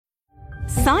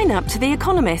Sign up to The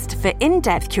Economist for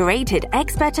in-depth curated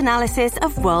expert analysis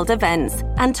of world events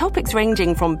and topics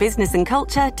ranging from business and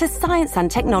culture to science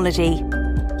and technology.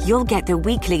 You'll get the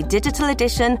weekly digital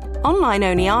edition,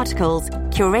 online-only articles,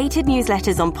 curated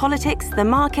newsletters on politics, the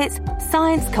markets,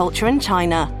 science, culture and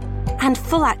China, and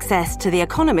full access to The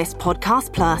Economist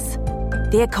Podcast Plus.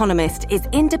 The Economist is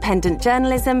independent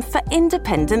journalism for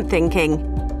independent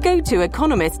thinking. Go to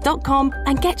economist.com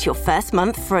and get your first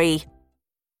month free.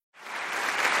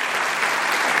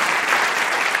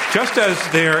 Just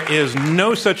as there is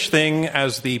no such thing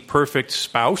as the perfect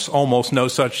spouse, almost no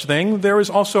such thing, there is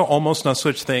also almost no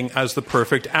such thing as the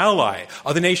perfect ally.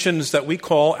 Other nations that we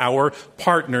call our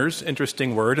partners,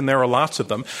 interesting word, and there are lots of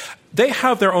them, they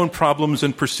have their own problems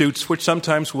and pursuits which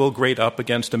sometimes will grate up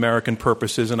against American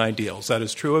purposes and ideals. That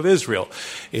is true of Israel.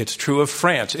 It's true of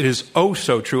France. It is oh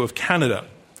so true of Canada.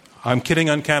 I'm kidding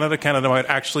on Canada. Canada might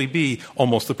actually be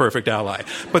almost the perfect ally.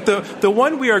 But the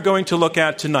one we are going to look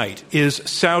at tonight is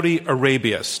Saudi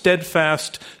Arabia.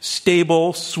 Steadfast,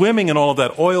 stable, swimming in all of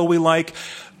that oil we like,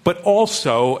 but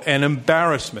also an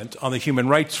embarrassment on the human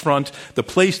rights front, the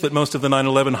place that most of the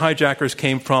 9/11 hijackers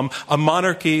came from, a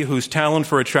monarchy whose talent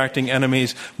for attracting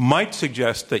enemies might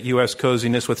suggest that U.S.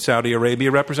 coziness with Saudi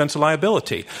Arabia represents a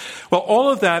liability. Well,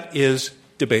 all of that is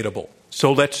debatable.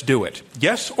 So let's do it.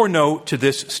 Yes or no to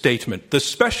this statement. The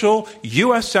special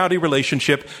U.S.-Saudi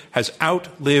relationship has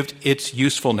outlived its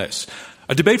usefulness.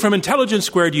 A debate from Intelligence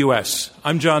Squared U.S.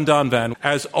 I'm John Donvan.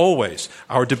 As always,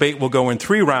 our debate will go in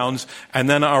 3 rounds, and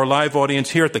then our live audience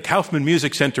here at the Kaufman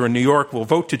Music Center in New York will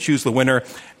vote to choose the winner.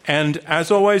 And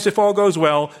as always, if all goes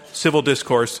well, civil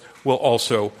discourse will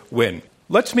also win.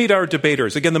 Let's meet our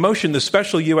debaters. Again, the motion, the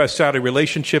special U.S.-Saudi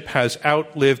relationship has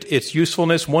outlived its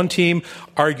usefulness. One team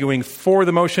arguing for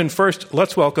the motion. First,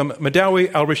 let's welcome Madawi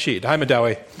Al-Rashid. Hi,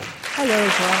 Madawi. Hello,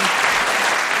 John.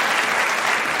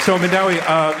 So,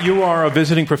 Madawi, you are a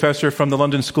visiting professor from the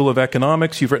London School of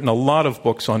Economics. You've written a lot of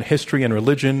books on history and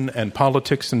religion and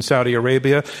politics in Saudi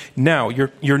Arabia. Now,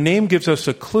 your name gives us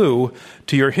a clue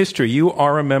to your history. You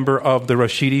are a member of the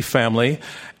Rashidi family,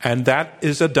 and that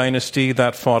is a dynasty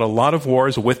that fought a lot of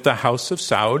wars with the House of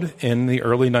Saud in the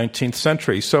early 19th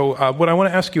century. So what I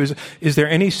want to ask you is there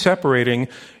any separating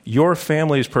your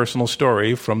family's personal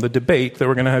story from the debate that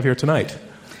we're going to have here tonight?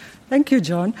 Thank you,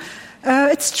 John.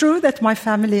 It's true that my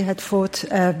family had fought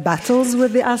battles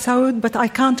with the Al Saud, but I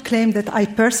can't claim that I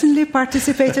personally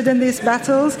participated in these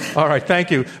battles. All right,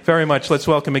 thank you very much. Let's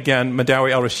welcome again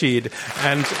Madawi Al-Rashid.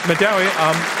 And Madawi,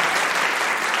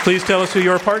 please tell us who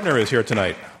your partner is here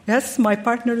tonight. Yes, my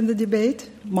partner in the debate,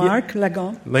 Mark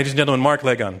Lagan. Ladies and gentlemen, Mark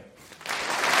Lagan.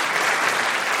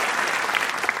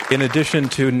 In addition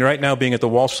to right now being at the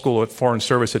Walsh School of Foreign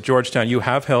Service at Georgetown, you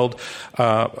have held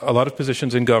a lot of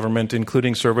positions in government,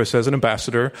 including service as an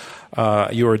ambassador.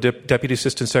 You were a deputy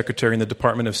assistant secretary in the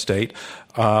Department of State.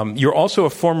 You're also a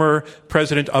former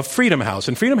president of Freedom House.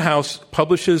 And Freedom House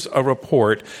publishes a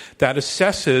report that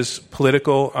assesses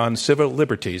political and civil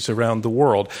liberties around the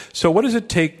world. So what does it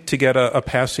take to get a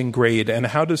passing grade, and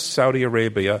how does Saudi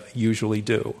Arabia usually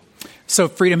do? So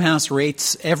Freedom House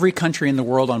rates every country in the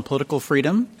world on political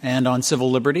freedom and on civil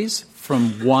liberties,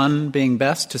 from 1 being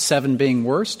best to 7 being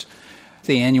worst.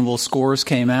 The annual scores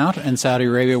came out, and Saudi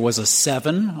Arabia was a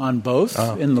 7 on both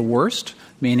in the worst,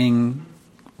 meaning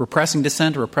repressing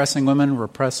dissent, repressing women,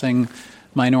 repressing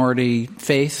minority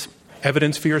faith.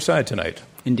 Evidence for your side tonight.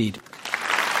 Indeed.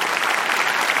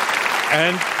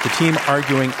 And the team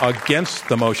arguing against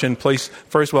the motion, please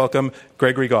first welcome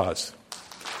Gregory Gause.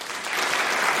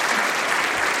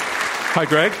 Hi,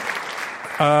 Greg.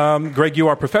 Greg, you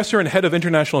are professor and head of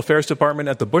International Affairs Department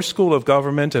at the Bush School of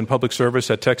Government and Public Service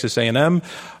at Texas A&M.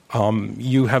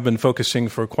 You have been focusing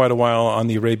for quite a while on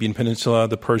the Arabian Peninsula,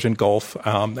 the Persian Gulf.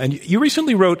 And you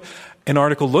recently wrote an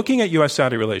article looking at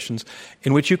U.S.-Saudi relations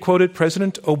in which you quoted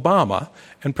President Obama.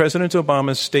 And President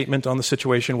Obama's statement on the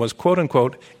situation was, quote,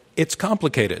 unquote, "It's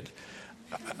complicated."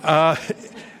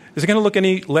 Is it going to look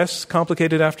any less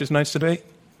complicated after tonight's debate?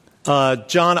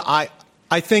 John,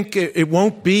 I think it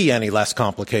won't be any less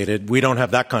complicated. We don't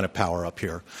have that kind of power up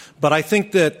here. But I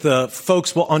think that the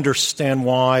folks will understand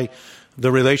why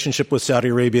the relationship with Saudi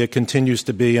Arabia continues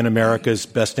to be in America's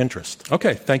best interest.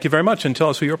 Okay, thank you very much. And tell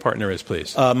us who your partner is,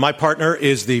 please. My partner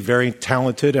is the very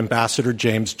talented Ambassador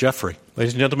James Jeffrey.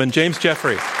 Ladies and gentlemen, James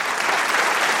Jeffrey.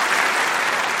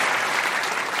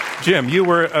 Jim, you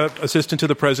were assistant to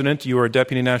the president. You were a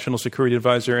deputy national security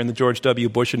advisor in the George W.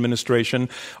 Bush administration.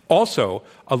 Also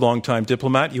a longtime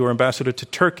diplomat. You were ambassador to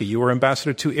Turkey. You were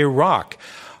ambassador to Iraq.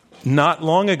 Not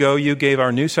long ago, you gave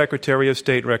our new Secretary of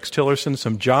State, Rex Tillerson,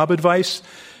 some job advice.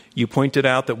 You pointed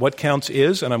out that what counts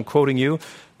is, and I'm quoting you,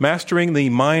 mastering the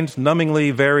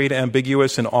mind-numbingly varied,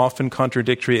 ambiguous, and often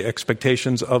contradictory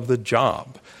expectations of the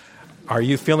job. Are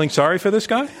you feeling sorry for this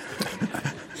guy?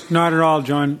 Not at all,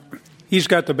 John. He's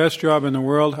got the best job in the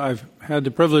world. I've had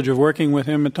the privilege of working with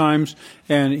him at times,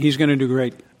 and he's going to do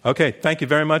great. Okay, thank you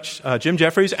very much, Jim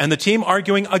Jeffries, and the team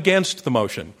arguing against the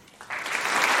motion.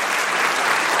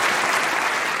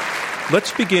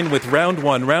 Let's begin with round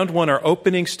one. Round one are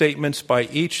opening statements by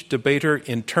each debater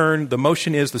in turn. The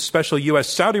motion is the special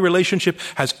U.S.-Saudi relationship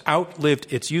has outlived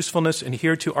its usefulness. And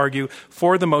here to argue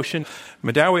for the motion,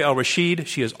 Madawi al-Rashid.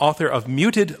 She is author of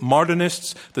Muted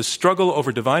Modernists, The Struggle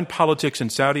Over Divine Politics in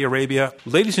Saudi Arabia.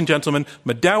 Ladies and gentlemen,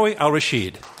 Madawi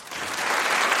al-Rashid.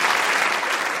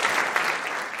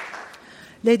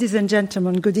 Ladies and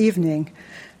gentlemen, good evening.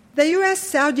 The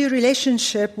U.S.-Saudi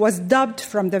relationship was dubbed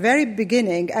from the very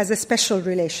beginning as a special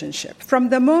relationship. From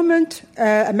the moment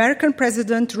American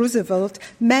President Roosevelt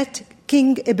met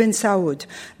King Ibn Saud,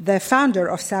 the founder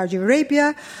of Saudi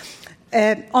Arabia,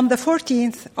 on the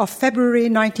 14th of February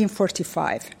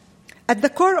 1945. At the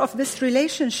core of this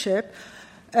relationship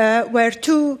were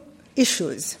two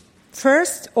issues.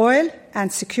 First, oil,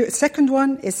 and second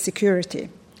one is security.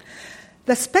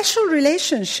 The special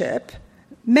relationship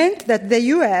meant that the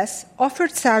U.S.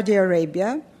 offered Saudi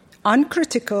Arabia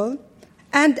uncritical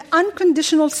and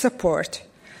unconditional support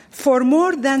for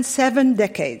more than 7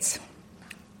 decades.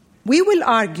 We will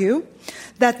argue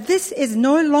that this is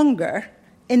no longer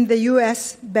in the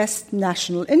U.S. best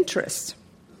national interest.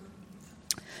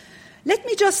 Let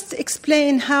me just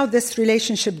explain how this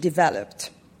relationship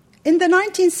developed. In the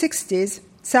 1960s,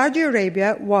 Saudi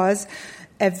Arabia was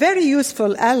a very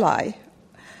useful ally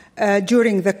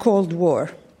during the Cold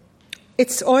War.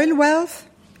 Its oil wealth,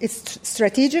 its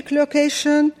strategic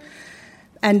location,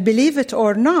 and believe it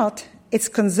or not, its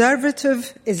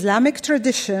conservative Islamic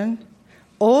tradition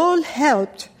all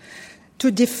helped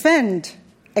to defend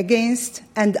against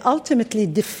and ultimately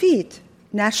defeat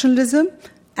nationalism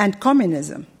and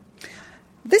communism.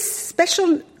 This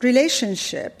special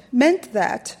relationship meant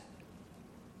that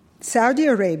Saudi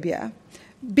Arabia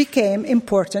became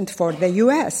important for the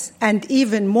U.S., and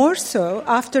even more so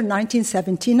after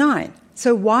 1979.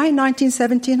 So why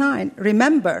 1979?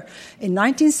 Remember, in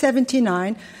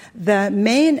 1979, the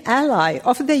main ally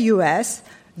of the U.S.,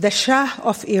 the Shah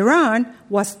of Iran,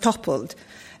 was toppled.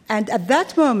 And at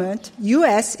that moment,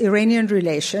 U.S.-Iranian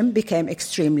relation became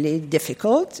extremely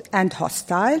difficult and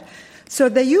hostile. So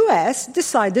the U.S.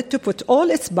 decided to put all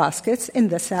its eggs in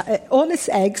the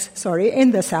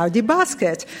Saudi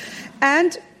basket.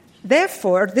 And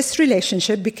therefore, this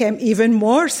relationship became even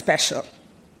more special.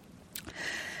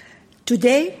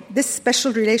 Today, this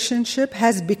special relationship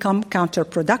has become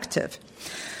counterproductive.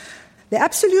 The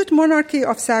absolute monarchy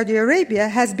of Saudi Arabia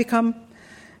has become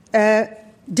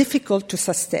difficult to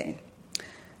sustain.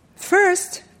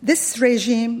 First, this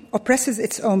regime oppresses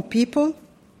its own people,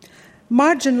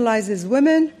 marginalizes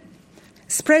women,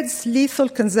 spreads lethal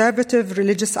conservative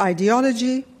religious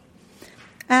ideology,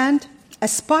 and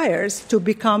aspires to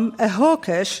become a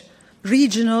hawkish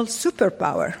regional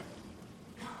superpower.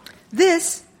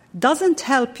 This doesn't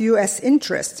help U.S.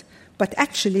 interests, but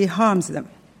actually harms them.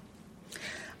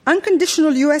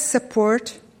 Unconditional U.S.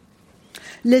 support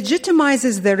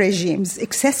legitimizes the regime's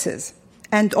excesses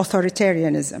and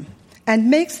authoritarianism and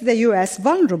makes the U.S.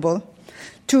 vulnerable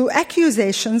to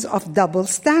accusations of double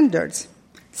standards,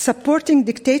 supporting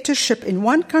dictatorship in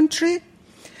one country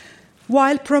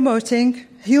while promoting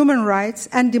human rights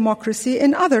and democracy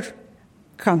in other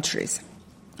countries.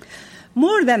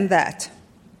 More than that,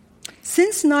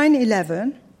 since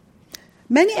 9/11,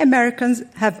 many Americans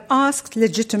have asked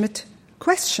legitimate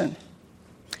questions.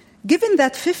 Given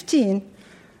that 15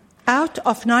 out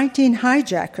of 19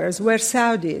 hijackers were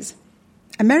Saudis,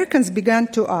 Americans began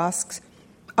to ask,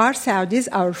 are Saudis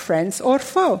our friends or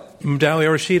foe? Madawi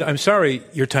al-Rashid, I'm sorry,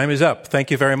 your time is up.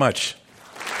 Thank you very much.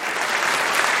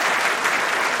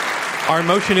 Our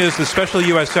motion is the special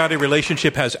U.S.-Saudi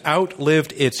relationship has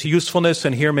outlived its usefulness,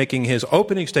 and here making his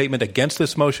opening statement against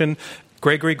this motion,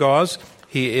 Gregory Gause.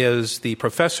 He is the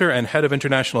professor and head of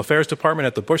International Affairs Department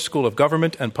at the Bush School of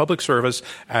Government and Public Service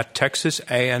at Texas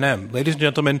A&M. Ladies and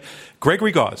gentlemen,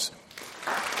 Gregory Gause.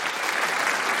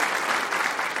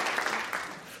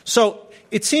 So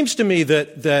it seems to me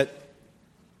that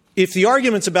if the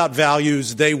argument's about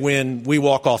values, they win, we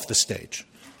walk off the stage.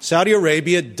 Saudi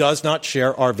Arabia does not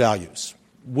share our values.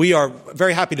 We are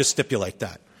very happy to stipulate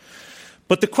that.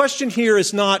 But the question here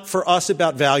is not for us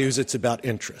about values, it's about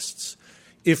interests.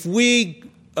 If we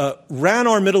ran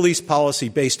our Middle East policy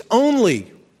based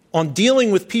only on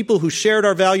dealing with people who shared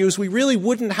our values, we really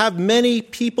wouldn't have many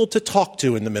people to talk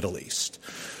to in the Middle East.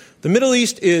 The Middle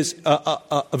East is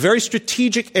a very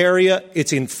strategic area.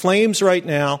 It's in flames right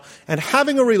now. And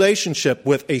having a relationship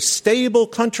with a stable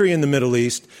country in the Middle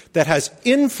East that has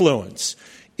influence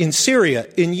in Syria,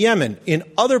 in Yemen, in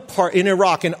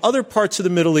Iraq, in other parts of the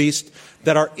Middle East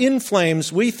that are in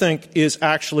flames, we think is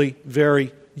actually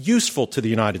very useful to the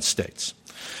United States.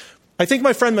 I think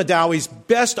my friend Madawi's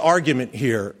best argument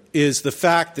here is the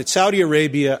fact that Saudi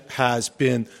Arabia has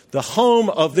been the home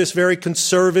of this very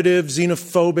conservative,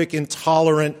 xenophobic,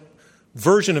 intolerant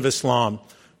version of Islam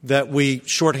that we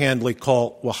shorthandly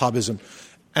call Wahhabism,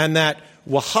 and that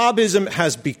Wahhabism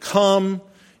has become,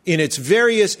 in its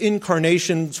various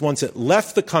incarnations once it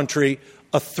left the country,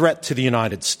 a threat to the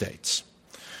United States.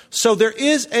 So there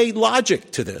is a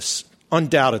logic to this,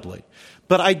 undoubtedly,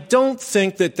 but I don't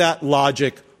think that that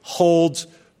logic holds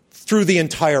through the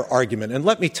entire argument, and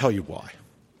let me tell you why.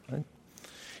 Right?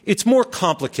 It's more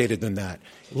complicated than that.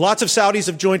 Lots of Saudis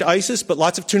have joined ISIS, but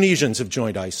lots of Tunisians have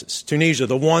joined ISIS. Tunisia,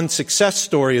 the one success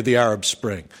story of the Arab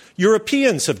Spring.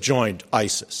 Europeans have joined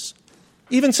ISIS,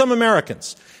 even some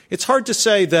Americans. It's hard to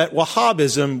say that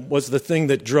Wahhabism was the thing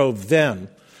that drove them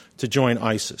to join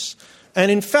ISIS.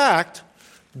 And in fact,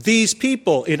 these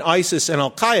people in ISIS and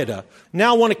al-Qaeda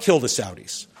now want to kill the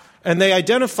Saudis. And they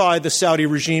identify the Saudi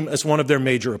regime as one of their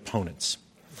major opponents.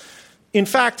 In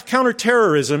fact,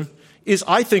 counterterrorism is,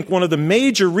 I think, one of the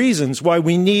major reasons why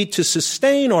we need to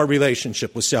sustain our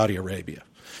relationship with Saudi Arabia.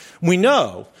 We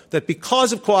know that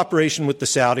because of cooperation with the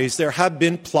Saudis, there have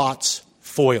been plots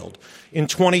foiled. In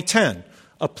 2010,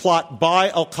 a plot by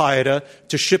al-Qaeda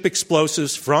to ship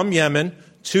explosives from Yemen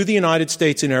to the United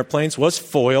States in airplanes was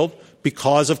foiled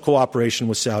because of cooperation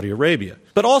with Saudi Arabia.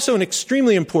 But also an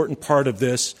extremely important part of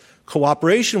this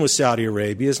cooperation with Saudi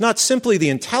Arabia is not simply the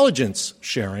intelligence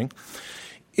sharing,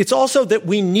 it's also that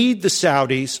we need the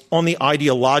Saudis on the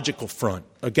ideological front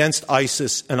against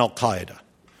ISIS and al-Qaeda.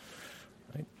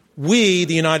 We,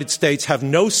 the United States, have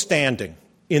no standing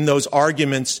in those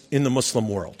arguments in the Muslim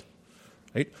world.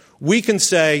 Right? We can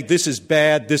say this is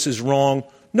bad, this is wrong.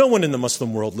 No one in the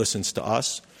Muslim world listens to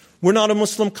us. We're not a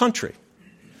Muslim country.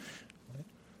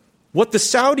 What the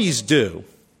Saudis do,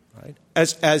 right,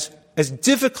 as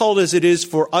difficult as it is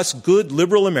for us good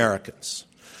liberal Americans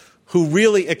who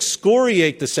really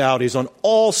excoriate the Saudis on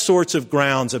all sorts of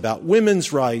grounds about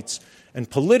women's rights and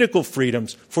political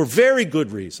freedoms for very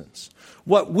good reasons,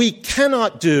 what we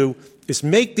cannot do is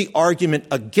make the argument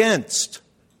against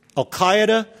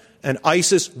al-Qaeda and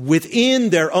ISIS within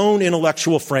their own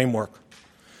intellectual framework.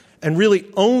 And really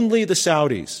only the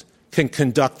Saudis can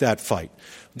conduct that fight.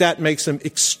 That makes them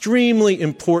extremely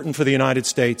important for the United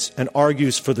States and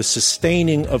argues for the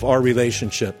sustaining of our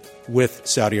relationship with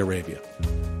Saudi Arabia.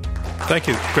 Thank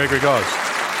you, Gregory Gause.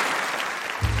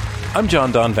 I'm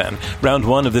John Donvan. Round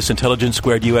one of this Intelligence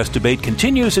Squared U.S. debate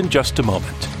continues in just a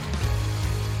moment.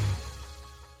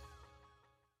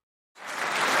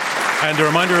 And a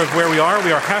reminder of where we are.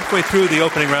 We are halfway through the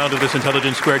opening round of this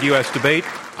Intelligence Squared U.S. debate.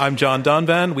 I'm John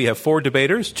Donvan. We have four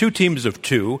debaters, two teams of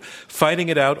two, fighting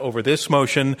it out over this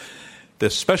motion. The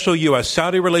special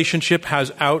U.S.-Saudi relationship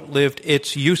has outlived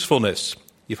its usefulness.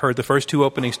 You've heard the first two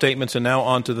opening statements, and now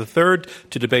on to the third.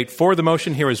 To debate for the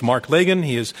motion, here is Mark Lagan.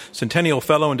 He is Centennial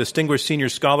Fellow and Distinguished Senior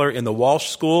Scholar in the Walsh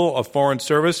School of Foreign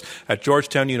Service at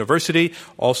Georgetown University,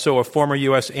 also a former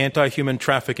U.S. anti-human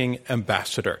trafficking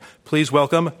ambassador. Please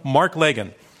welcome Mark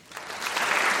Lagan.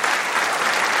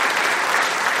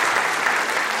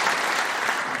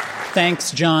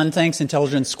 Thanks, John. Thanks,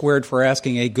 Intelligence Squared, for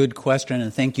asking a good question,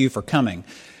 and thank you for coming.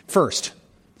 First,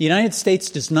 the United States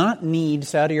does not need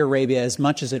Saudi Arabia as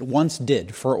much as it once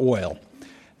did for oil.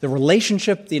 The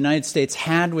relationship the United States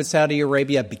had with Saudi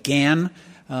Arabia began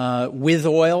with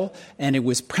oil, and it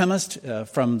was premised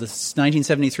from the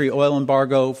 1973 oil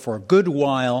embargo for a good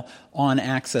while on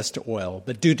access to oil.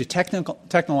 But due to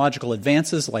technological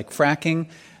advances like fracking,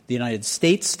 the United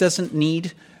States doesn't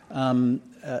need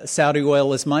Saudi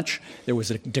oil as much. There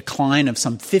was a decline of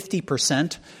some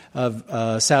 50%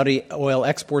 of Saudi oil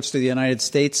exports to the United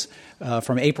States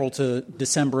from April to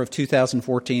December of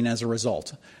 2014 as a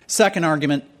result. Second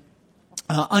argument,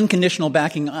 unconditional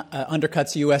backing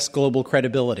undercuts U.S. global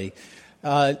credibility.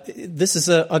 This is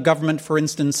a government, for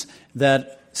instance,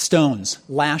 that stones,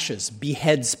 lashes,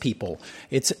 beheads people.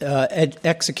 It's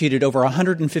executed over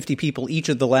 150 people each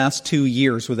of the last 2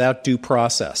 years without due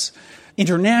process.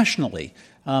 Internationally,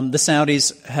 the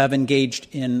Saudis have engaged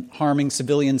in harming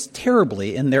civilians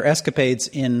terribly in their escapades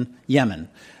in Yemen,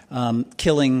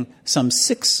 killing some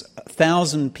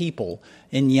 6,000 people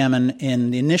in Yemen in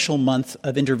the initial month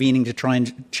of intervening to try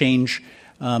and change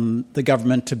the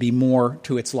government to be more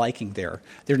to its liking there.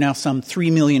 There are now some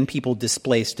 3 million people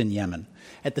displaced in Yemen.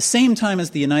 At the same time as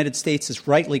the United States is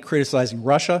rightly criticizing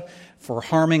Russia for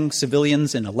harming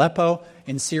civilians in Aleppo,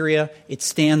 in Syria, it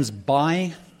stands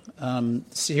by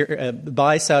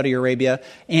Saudi Arabia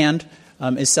and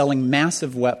is selling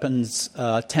massive weapons.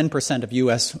 10% of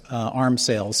U.S. arms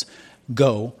sales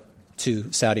go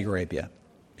to Saudi Arabia.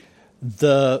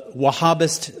 The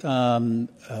Wahhabist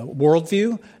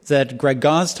worldview that Greg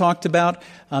Gause talked about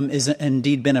is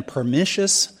indeed been a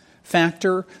pernicious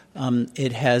factor.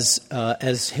 It has,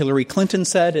 as Hillary Clinton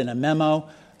said in a memo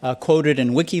quoted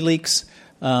in WikiLeaks,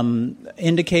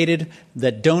 indicated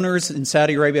that donors in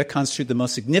Saudi Arabia constitute the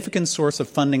most significant source of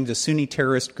funding to Sunni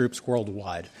terrorist groups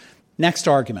worldwide. Next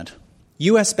argument.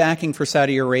 U.S. backing for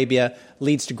Saudi Arabia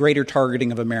leads to greater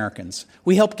targeting of Americans.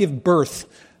 We help give birth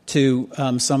to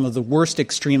some of the worst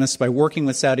extremists by working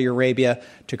with Saudi Arabia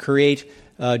to create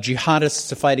jihadists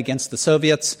to fight against the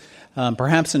Soviets,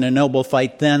 perhaps in a noble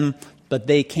fight then, but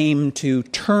they came to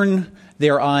turn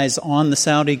their eyes on the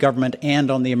Saudi government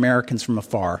and on the Americans from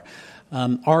afar.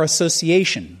 Our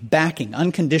association, backing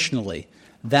unconditionally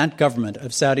that government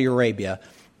of Saudi Arabia,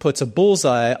 puts a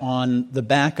bullseye on the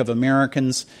back of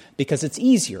Americans because it's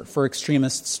easier for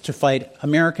extremists to fight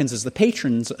Americans as the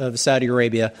patrons of Saudi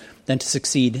Arabia than to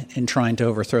succeed in trying to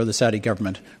overthrow the Saudi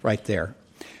government right there.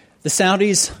 The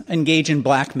Saudis engage in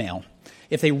blackmail.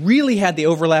 If they really had the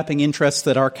overlapping interests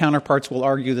that our counterparts will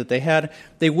argue that they had,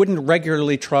 they wouldn't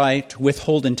regularly try to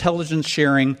withhold intelligence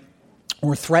sharing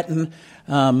or threaten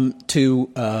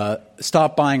to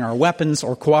stop buying our weapons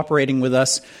or cooperating with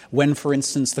us when, for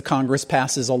instance, the Congress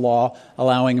passes a law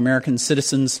allowing American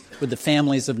citizens with the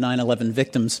families of 9/11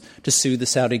 victims to sue the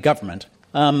Saudi government.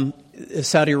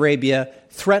 Saudi Arabia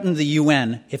threatened the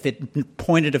UN if it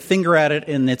pointed a finger at it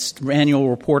in its annual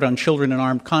report on children in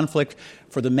armed conflict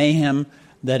for the mayhem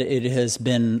that it has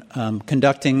been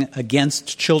conducting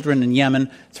against children in Yemen,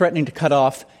 threatening to cut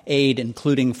off aid,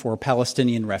 including for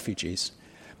Palestinian refugees.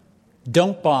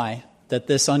 Don't buy that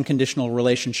this unconditional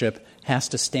relationship has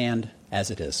to stand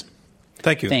as it is.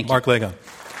 Thank you. Mark Lagon.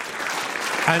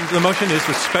 And the motion is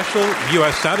the special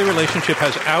U.S.-Saudi relationship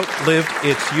has outlived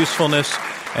its usefulness.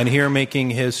 And here making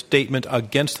his statement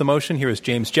against the motion, here is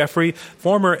James Jeffrey,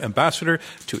 former ambassador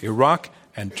to Iraq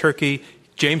and Turkey.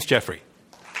 James Jeffrey.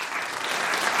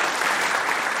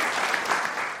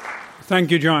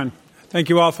 Thank you, John. Thank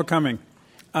you all for coming.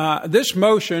 This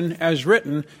motion, as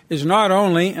written, is not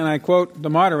only, and I quote the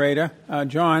moderator,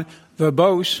 John,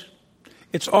 verbose,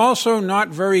 it's also not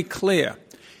very clear.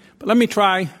 But let me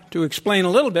try to explain a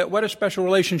little bit what a special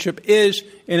relationship is,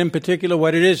 and in particular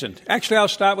what it isn't. Actually, I'll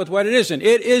start with what it isn't.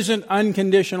 It isn't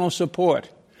unconditional support.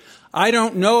 I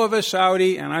don't know of a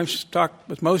Saudi, and I've talked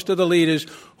with most of the leaders,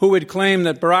 who would claim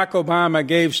that Barack Obama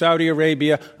gave Saudi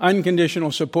Arabia unconditional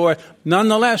support.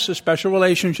 Nonetheless, the special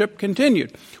relationship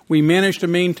continued. We managed to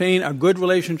maintain a good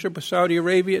relationship with Saudi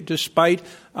Arabia despite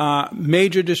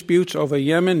major disputes over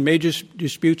Yemen, major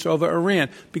disputes over Iran,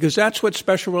 because that's what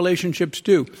special relationships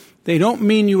do. They don't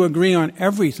mean you agree on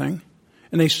everything,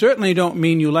 and they certainly don't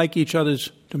mean you like each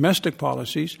other's domestic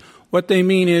policies. What they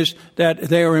mean is that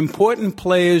they are important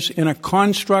players in a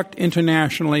construct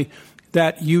internationally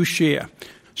that you share.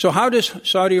 So how does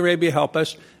Saudi Arabia help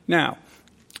us now?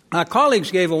 Our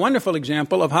colleagues gave a wonderful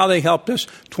example of how they helped us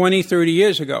 20, 30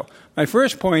 years ago. My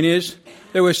first point is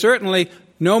they were certainly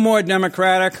no more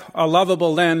democratic or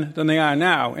lovable then than they are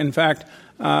now. In fact,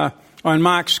 on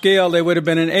Mark's scale, they would have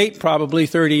been an 8 probably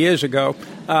 30 years ago.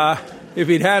 If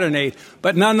he'd had an 8.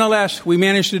 But nonetheless, we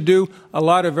managed to do a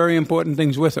lot of very important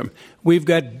things with them. We've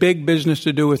got big business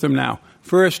to do with them now.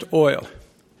 First, oil.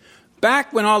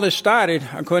 Back when all this started,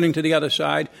 according to the other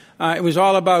side, it was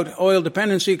all about oil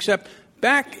dependency, except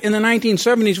back in the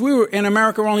 1970s, we were in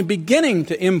America only beginning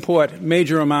to import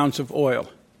major amounts of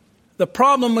oil. The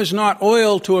problem was not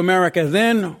oil to America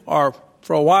then, or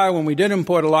for a while when we did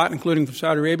import a lot, including from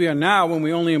Saudi Arabia, and now when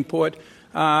we only import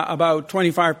about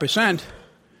 25%.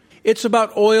 It's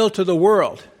about oil to the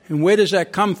world. And where does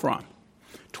that come from?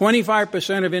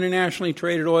 25% of internationally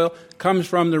traded oil comes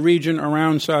from the region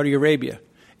around Saudi Arabia.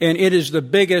 And it is the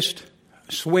biggest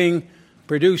swing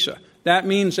producer. That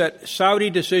means that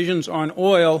Saudi decisions on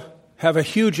oil have a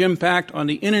huge impact on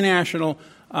the international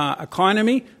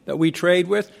economy that we trade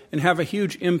with and have a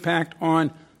huge impact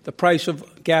on the price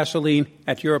of gasoline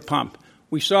at your pump.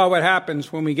 We saw what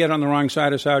happens when we get on the wrong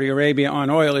side of Saudi Arabia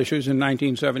on oil issues in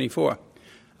 1974.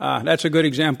 That's a good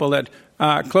example that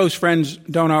close friends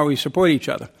don't always support each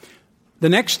other. The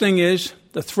next thing is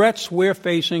the threats we're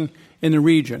facing in the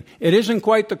region. It isn't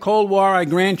quite the Cold War, I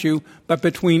grant you, but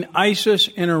between ISIS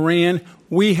and Iran,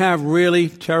 we have really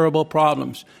terrible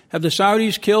problems. Have the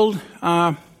Saudis killed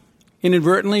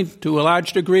inadvertently, to a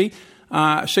large degree,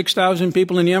 6,000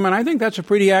 people in Yemen? I think that's a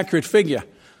pretty accurate figure.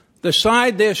 The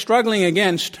side they're struggling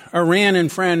against, Iran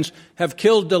and friends, have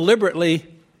killed deliberately,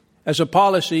 as a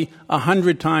policy,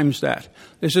 100 times that.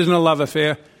 This isn't a love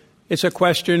affair. It's a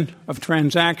question of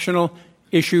transactional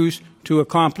issues to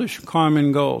accomplish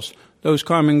common goals. Those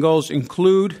common goals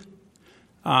include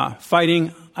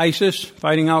fighting ISIS,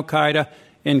 fighting al-Qaeda,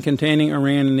 and containing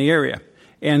Iran in the area.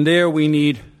 And there we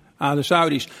need the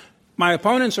Saudis. My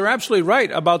opponents are absolutely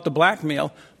right about the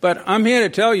blackmail, but I'm here to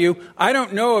tell you I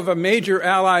don't know of a major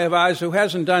ally of ours who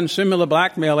hasn't done similar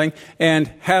blackmailing, and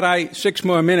had I 6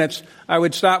 more minutes, I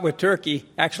would start with Turkey.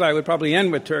 Actually, I would probably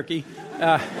end with Turkey.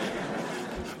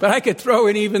 But I could throw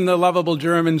in even the lovable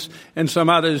Germans and some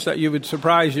others that would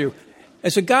surprise you.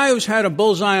 As a guy who's had a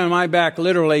bullseye on my back,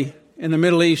 literally, in the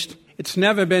Middle East, it's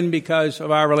never been because of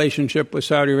our relationship with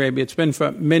Saudi Arabia. It's been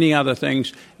for many other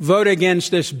things. Vote against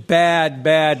this bad,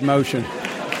 bad motion.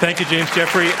 Thank you, James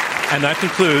Jeffrey. And that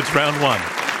concludes round one.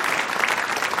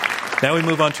 Now we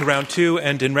move on to round two.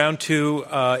 And in round two,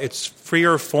 it's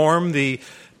freer form. The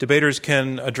debaters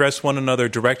can address one another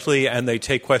directly, and they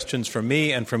take questions from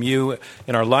me and from you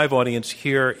in our live audience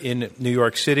here in New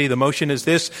York City. The motion is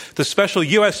this: the special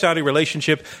U.S.-Saudi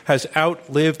relationship has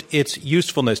outlived its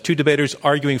usefulness. Two debaters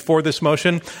arguing for this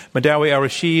motion, Madawi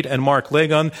al-Rashid and Mark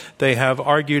Lagon. They have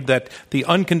argued that the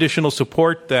unconditional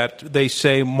support that they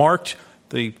say marked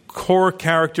the core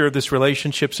character of this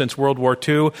relationship since World War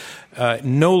II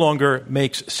no longer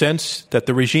makes sense, that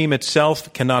the regime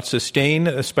itself cannot sustain,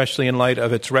 especially in light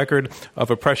of its record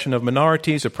of oppression of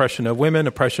minorities, oppression of women,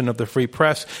 oppression of the free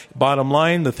press. Bottom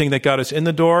line, the thing that got us in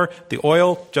the door, the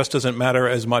oil, just doesn't matter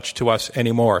as much to us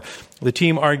anymore. The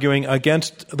team arguing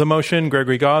against the motion,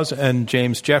 Gregory Gause and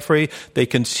James Jeffrey, they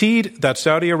concede that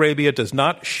Saudi Arabia does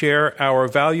not share our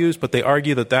values, but they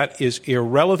argue that that is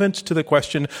irrelevant to the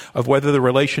question of whether the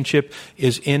relationship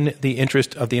is in the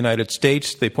interest of the United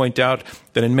States. They point out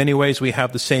that in many ways we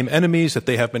have the same enemies, that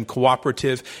they have been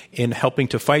cooperative in helping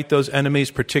to fight those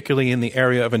enemies, particularly in the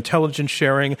area of intelligence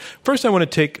sharing. First, I want to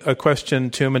take a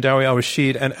question to Madawi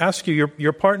al-Rashid and ask you,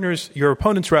 your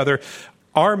opponents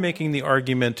are making the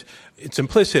argument, it's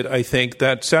implicit, I think,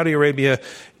 that Saudi Arabia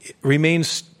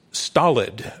remains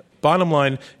stolid. Bottom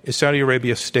line, is Saudi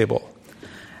Arabia stable?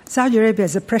 Saudi Arabia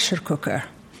is a pressure cooker.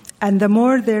 And the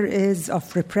more there is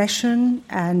of repression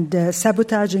and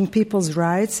sabotaging people's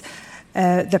rights,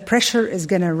 the pressure is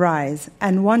going to rise.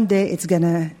 And one day it's going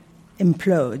to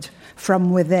implode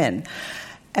from within.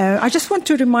 I just want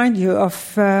to remind you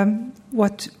of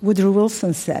what Woodrow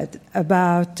Wilson said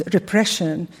about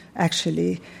repression,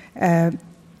 actually,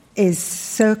 is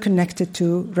so connected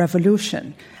to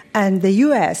revolution. And the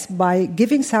U.S., by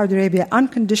giving Saudi Arabia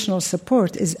unconditional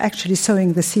support, is actually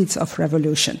sowing the seeds of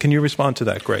revolution. Can you respond to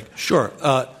that, Greg? Sure.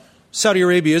 Saudi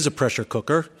Arabia is a pressure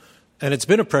cooker, and it's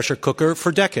been a pressure cooker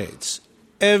for decades.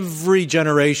 Every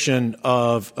generation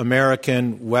of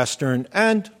American, Western,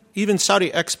 and even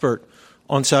Saudi expert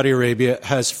on Saudi Arabia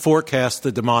has forecast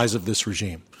the demise of this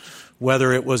regime,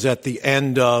 whether it was at the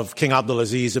end of King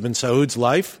Abdulaziz ibn Saud's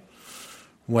life,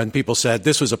 when people said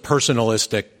this was a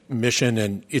personalistic mission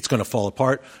and it's going to fall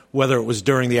apart, whether it was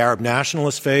during the Arab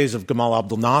nationalist phase of Gamal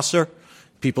Abdel Nasser,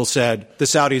 people said the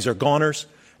Saudis are goners.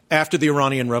 After the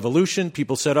Iranian Revolution,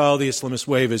 people said, the Islamist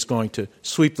wave is going to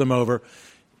sweep them over.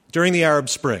 During the Arab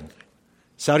Spring,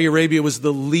 Saudi Arabia was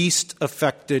the least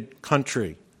affected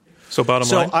country. So bottom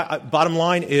line? Bottom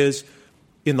line is,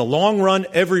 in the long run,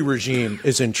 every regime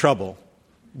is in trouble.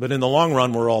 But in the long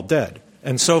run, we're all dead.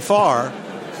 And so far,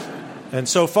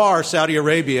 Saudi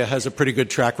Arabia has a pretty good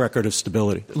track record of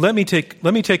stability. Let me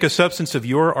take a substance of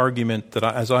your argument, that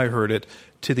as I heard it,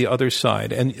 to the other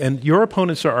side. And your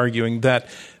opponents are arguing that,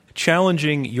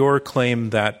 challenging your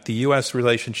claim that the U.S.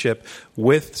 relationship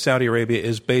with Saudi Arabia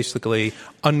is basically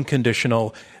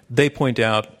unconditional. They point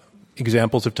out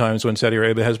examples of times when Saudi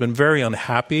Arabia has been very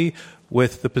unhappy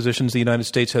with the positions the United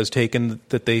States has taken,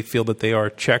 that they feel that they are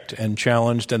checked and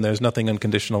challenged, and there's nothing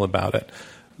unconditional about it.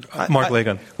 Mark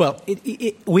Lagon. Well,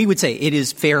 we would say it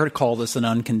is fair to call this an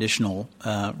unconditional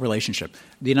relationship.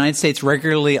 The United States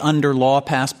regularly, under law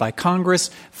passed by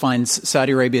Congress, finds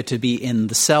Saudi Arabia to be in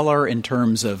the cellar in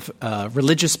terms of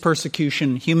religious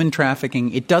persecution, human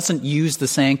trafficking. It doesn't use the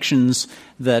sanctions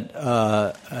that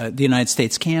the United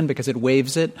States can because it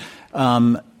waives it.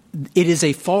 It is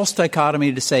a false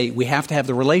dichotomy to say we have to have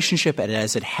the relationship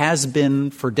as it has been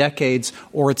for decades,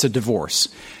 or it's a divorce.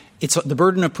 the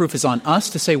burden of proof is on us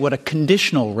to say what a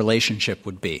conditional relationship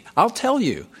would be. I'll tell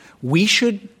you, we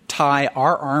should tie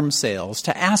our arms sales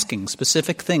to asking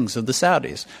specific things of the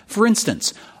Saudis. For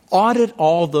instance, audit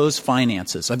all those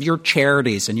finances of your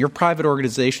charities and your private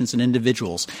organizations and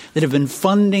individuals that have been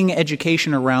funding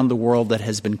education around the world that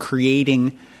has been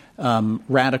creating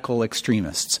radical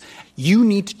extremists. You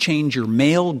need to change your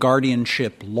male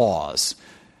guardianship laws.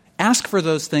 Ask for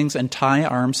those things and tie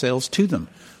arms sales to them.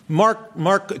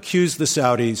 Mark accused the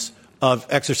Saudis of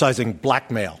exercising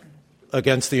blackmail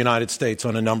against the United States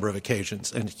on a number of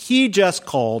occasions. And he just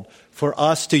called for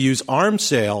us to use arms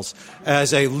sales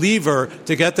as a lever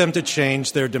to get them to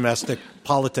change their domestic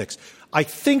politics. I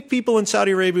think people in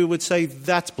Saudi Arabia would say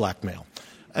that's blackmail.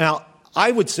 Now,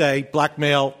 I would say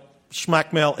blackmail,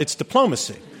 schmackmail, it's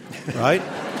diplomacy, right?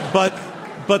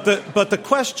 But the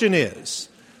question is,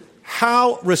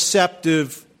 how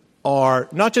receptive are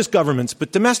not just governments,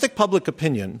 but domestic public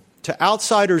opinion to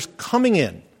outsiders coming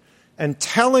in and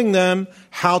telling them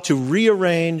how to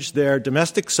rearrange their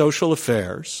domestic social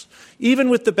affairs, even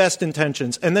with the best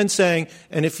intentions, and then saying,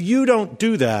 and if you don't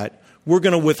do that, we're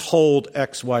going to withhold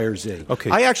X, Y, or Z. Okay.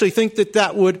 I actually think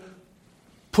that would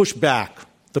push back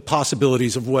the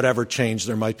possibilities of whatever change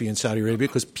there might be in Saudi Arabia,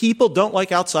 because people don't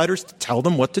like outsiders to tell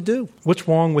them what to do. What's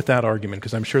wrong with that argument?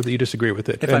 Because I'm sure that you disagree with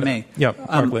it. If I may. Yeah,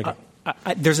 Mark Lager.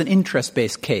 There's an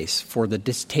interest-based case for the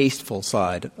distasteful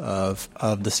side of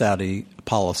the Saudi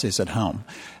policies at home.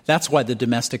 That's why the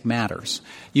domestic matters.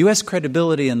 U.S.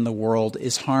 credibility in the world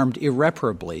is harmed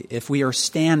irreparably if we are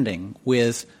standing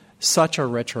with such a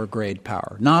retrograde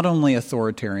power, not only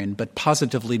authoritarian, but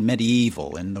positively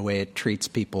medieval in the way it treats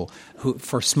people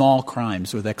for small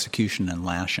crimes with execution and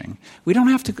lashing. We don't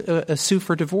have to sue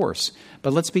for divorce,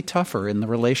 but let's be tougher in the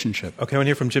relationship. Okay, I want to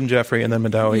hear from Jim Jeffrey and then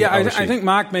Madawi. Yeah, I think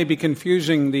Mark may be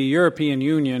confusing the European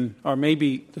Union or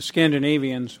maybe the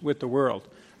Scandinavians with the world.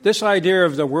 This idea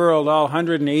of the world, all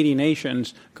 180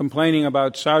 nations complaining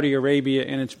about Saudi Arabia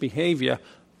and its behavior,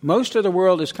 most of the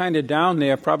world is kind of down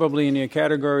there, probably in your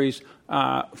categories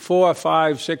 4,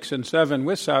 5, 6, and 7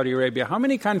 with Saudi Arabia. How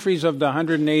many countries of the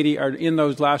 180 are in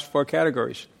those last 4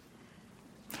 categories?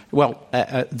 Well,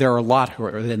 there are a lot who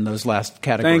are in those last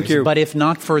categories. Thank you. But if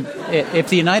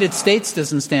the United States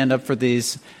doesn't stand up for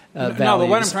these values, no, but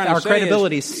what I'm trying to say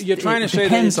credibility is you're trying to say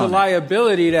that it's a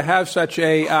liability to have such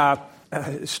a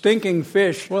stinking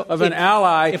fish of an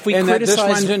ally, and that this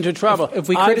runs into trouble. If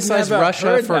we criticize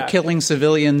Russia for killing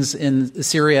civilians in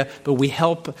Syria, but we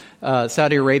help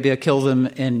Saudi Arabia kill them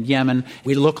in Yemen,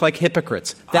 we look like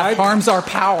hypocrites. That harms our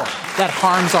power. That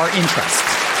harms our interests.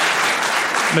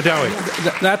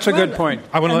 Madawi. That's a good point.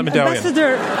 I want to let Madawi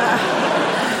Ambassador,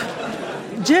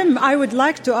 Jim, I would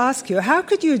like to ask you, how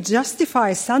could you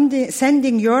justify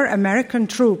sending your American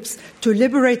troops to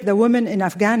liberate the women in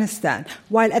Afghanistan,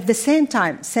 while at the same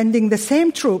time sending the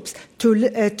same troops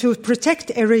to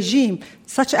protect a regime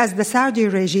such as the Saudi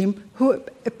regime who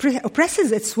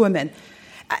oppresses its women?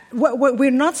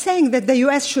 We're not saying that the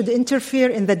U.S. should interfere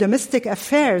in the domestic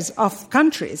affairs of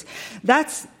countries.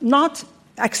 That's not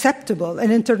acceptable in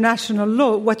international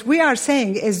law. What we are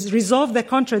saying is resolve the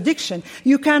contradiction.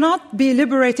 You cannot be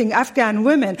liberating Afghan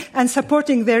women and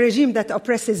supporting the regime that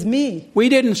oppresses me. We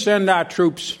didn't send our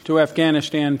troops to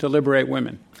Afghanistan to liberate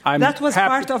women. That was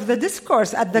part of the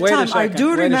discourse at the time. I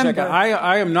do remember.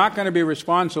 I am not going to be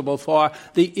responsible for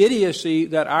the idiocy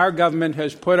that our government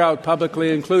has put out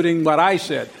publicly, including what I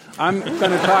said. I'm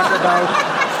going to talk about...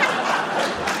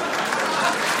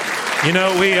 You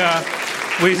know,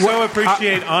 we so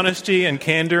appreciate honesty and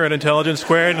candor at Intelligence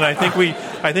Squared, and I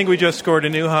think we just scored a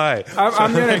new high.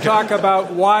 I'm going to talk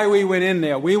about why we went in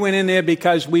there. We went in there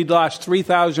because we'd lost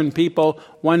 3,000 people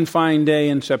one fine day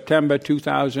in September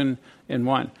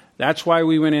 2001. That's why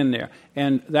we went in there,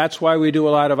 and that's why we do a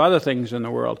lot of other things in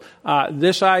the world.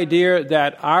 This idea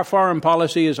that our foreign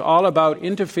policy is all about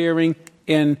interfering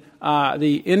in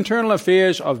the internal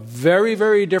affairs of very,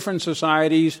 very different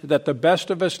societies that the best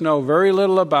of us know very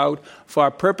little about for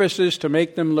purposes to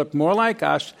make them look more like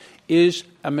us is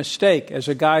a mistake, as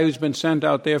a guy who's been sent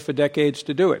out there for decades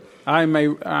to do it. I'm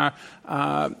a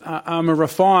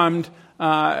reformed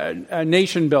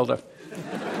nation builder.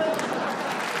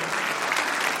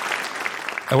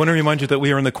 I want to remind you that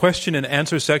we are in the question and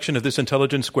answer section of this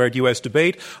Intelligence Squared U.S.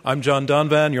 debate. I'm John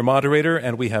Donvan, your moderator,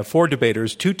 and we have 4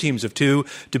 debaters, 2 teams of 2,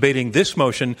 debating this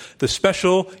motion: the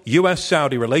special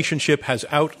U.S.-Saudi relationship has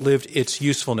outlived its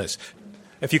usefulness.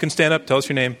 If you can stand up, tell us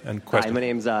your name and question. Hi, my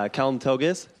name's Callum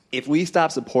Togas. If we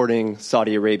stop supporting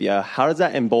Saudi Arabia, how does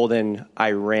that embolden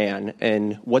Iran,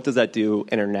 and what does that do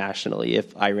internationally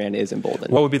if Iran is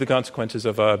emboldened? What would be the consequences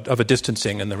of a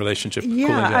distancing in the relationship?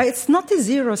 It's not a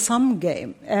zero-sum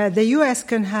game. The U.S.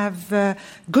 can have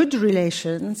good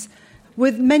relations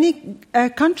with many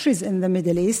countries in the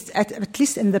Middle East, at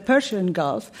least in the Persian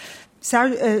Gulf.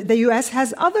 The U.S.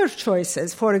 has other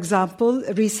choices. For example,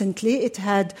 recently it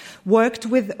had worked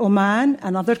with Oman,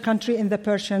 another country in the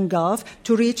Persian Gulf,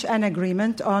 to reach an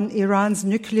agreement on Iran's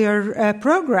nuclear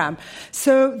program.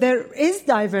 So there is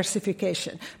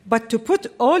diversification. But to put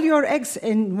all your eggs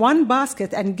in one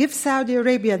basket and give Saudi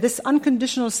Arabia this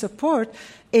unconditional support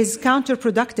is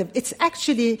counterproductive. It's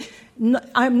actually,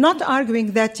 I'm not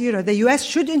arguing that the U.S.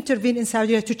 should intervene in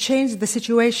Saudi Arabia to change the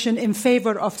situation in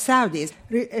favor of Saudis.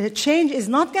 Change is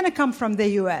not going to come from the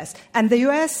U.S. And the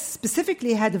U.S.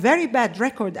 specifically had a very bad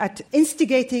record at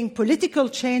instigating political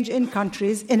change in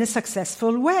countries in a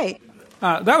successful way.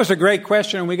 That was a great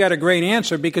question, and we got a great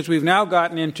answer because we've now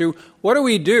gotten into what do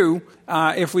we do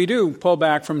if we do pull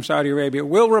back from Saudi Arabia?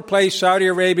 We'll replace Saudi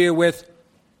Arabia with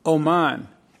Oman.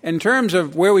 In terms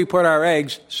of where we put our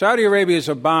eggs, Saudi Arabia is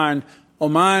a barn.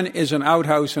 Oman is an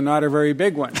outhouse and not a very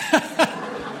big one.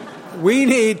 We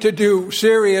need to do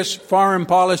serious foreign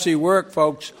policy work,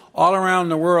 folks, all around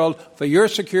the world for your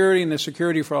security and the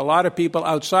security for a lot of people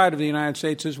outside of the United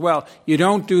States as well. You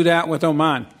don't do that with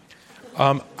Oman.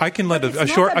 I can let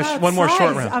one more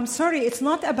short round. I'm sorry, it's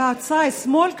not about size.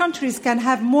 Small countries can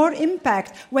have more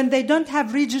impact when they don't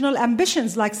have regional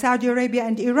ambitions like Saudi Arabia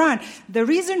and Iran. The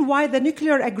reason why the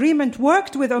nuclear agreement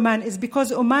worked with Oman is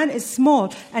because Oman is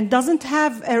small and doesn't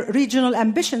have regional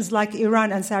ambitions like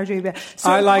Iran and Saudi Arabia. So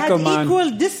I like it had Oman.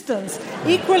 Equal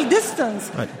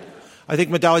distance. Right. I think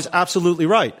Madali's absolutely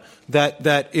right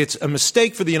that it's a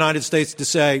mistake for the United States to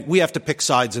say we have to pick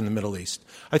sides in the Middle East.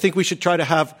 I think we should try to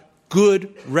have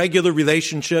good, regular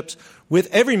relationships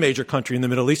with every major country in the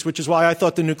Middle East, which is why I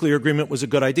thought the nuclear agreement was a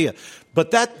good idea.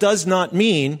 But that does not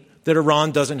mean that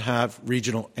Iran doesn't have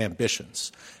regional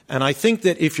ambitions. And I think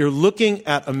that if you're looking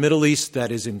at a Middle East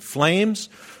that is in flames,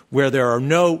 where there are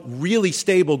no really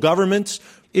stable governments,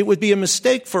 it would be a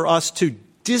mistake for us to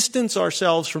distance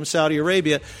ourselves from Saudi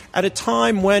Arabia at a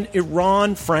time when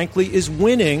Iran, frankly, is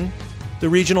winning the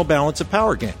regional balance of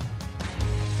power game.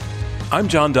 I'm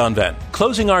John Donvan.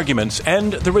 Closing arguments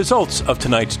and the results of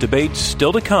tonight's debate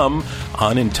still to come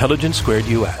on Intelligence Squared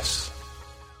US.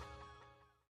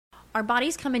 Our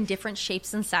bodies come in different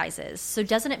shapes and sizes, so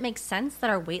doesn't it make sense that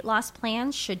our weight loss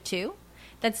plans should too?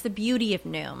 That's the beauty of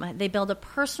Noom. They build a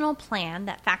personal plan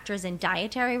that factors in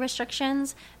dietary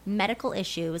restrictions, medical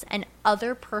issues, and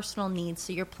other personal needs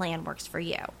so your plan works for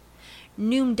you.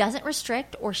 Noom doesn't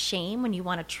restrict or shame when you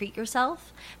want to treat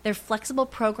yourself. Their flexible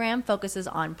program focuses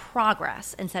on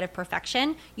progress instead of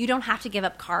perfection. You don't have to give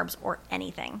up carbs or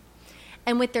anything.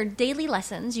 And with their daily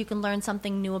lessons, you can learn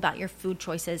something new about your food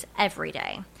choices every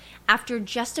day. After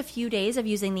just a few days of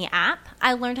using the app,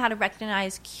 I learned how to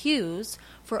recognize cues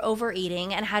for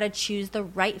overeating and how to choose the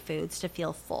right foods to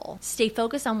feel full. Stay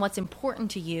focused on what's important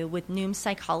to you with Noom's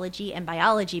psychology and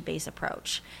biology-based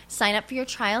approach. Sign up for your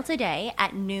trial today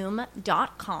at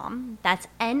Noom.com. That's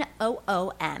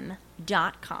Noom.com.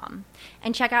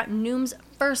 And check out Noom's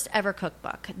first ever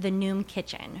cookbook, The Noom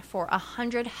Kitchen, for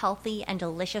 100 healthy and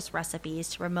delicious recipes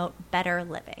to promote better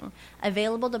living.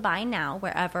 Available to buy now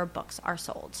wherever books are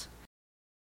sold.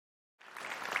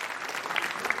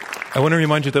 I want to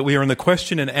remind you that we are in the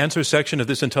question and answer section of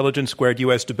this Intelligence Squared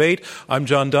U.S. debate. I'm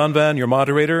John Donvan, your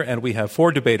moderator, and we have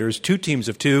 4 debaters, 2 teams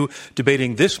of 2,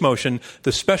 debating this motion: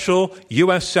 the special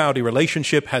U.S.-Saudi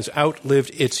relationship has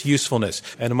outlived its usefulness.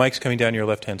 And the mic's coming down your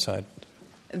left-hand side.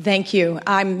 Thank you.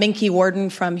 I'm Minky Warden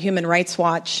from Human Rights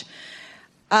Watch.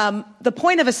 The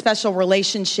point of a special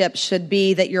relationship should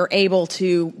be that you're able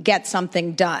to get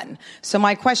something done. So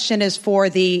my question is for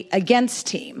the against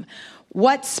team.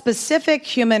 What specific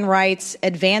human rights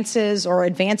advances or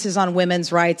advances on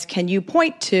women's rights can you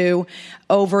point to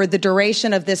over the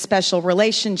duration of this special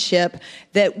relationship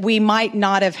that we might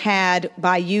not have had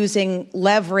by using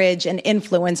leverage and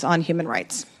influence on human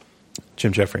rights?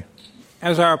 Jim Jeffrey.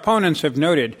 As our opponents have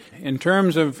noted, in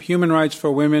terms of human rights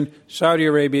for women, Saudi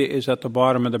Arabia is at the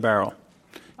bottom of the barrel.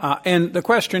 And the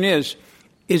question is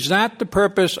that the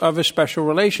purpose of a special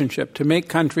relationship, to make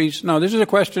countries... Now, this is a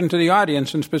question to the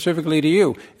audience and specifically to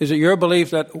you. Is it your belief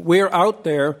that we're out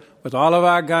there with all of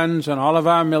our guns and all of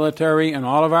our military and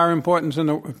all of our importance in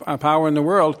the power in the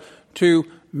world to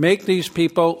make these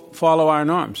people follow our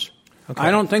norms? Okay.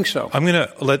 I don't think so. I'm going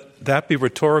to let that be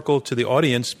rhetorical to the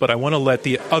audience, but I want to let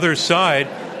the other side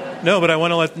No, but I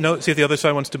want to see if the other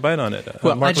side wants to bite on it.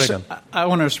 Well, Mark I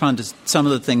want to respond to some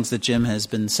of the things that Jim has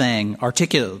been saying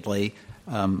articulately,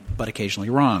 but occasionally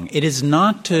wrong. It is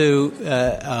not to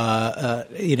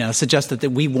suggest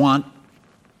that we want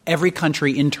every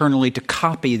country internally to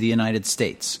copy the United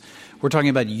States. We're talking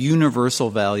about universal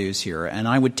values here, and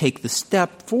I would take the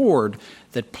step forward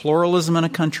that pluralism in a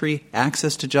country,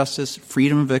 access to justice,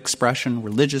 freedom of expression,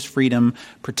 religious freedom,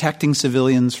 protecting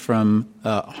civilians from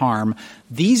harm,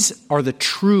 these are the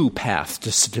true path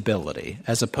to stability,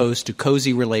 as opposed to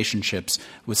cozy relationships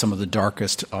with some of the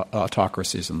darkest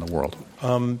autocracies in the world.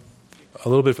 A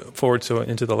little bit forward, so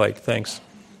into the light. Thanks.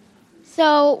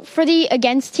 So for the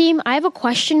against team, I have a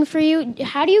question for you.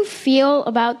 How do you feel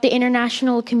about the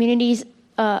international community's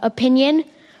opinion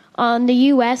on the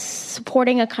U.S.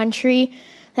 supporting a country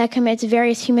that commits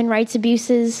various human rights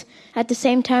abuses at the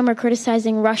same time we're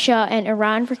criticizing Russia and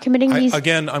Iran for committing these?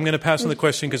 Again, I'm going to pass on the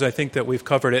question because I think that we've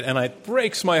covered it, and it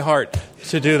breaks my heart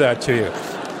to do that to you.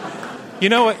 You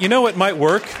know what might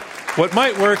work? What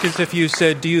might work is if you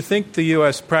said, do you think the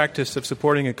U.S. practice of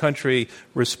supporting a country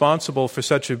responsible for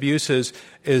such abuses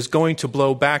is going to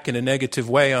blow back in a negative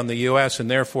way on the U.S. and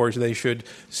therefore they should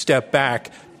step back?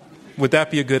 Would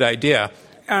that be a good idea?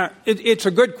 It's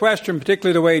a good question,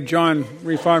 particularly the way John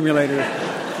reformulated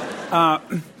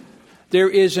it. There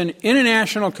is an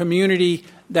international community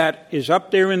that is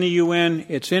up there in the UN.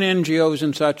 It's in NGOs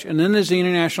and such. And then there's the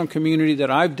international community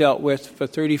that I've dealt with for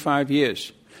 35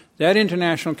 years. That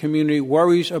international community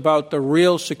worries about the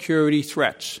real security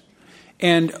threats.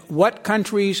 And what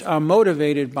countries are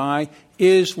motivated by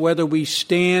is whether we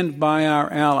stand by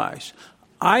our allies.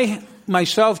 I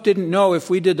myself didn't know if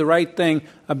we did the right thing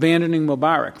abandoning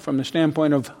Mubarak from the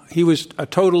standpoint of he was a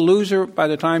total loser by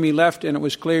the time he left and it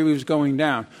was clear he was going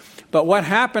down. But what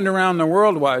happened around the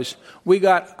world was we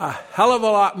got a hell of a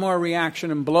lot more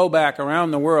reaction and blowback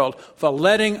around the world for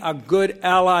letting a good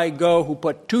ally go who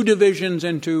put 2 divisions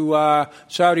into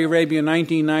Saudi Arabia in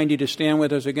 1990 to stand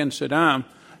with us against Saddam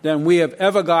than we have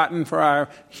ever gotten for our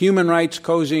human rights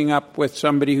cozying up with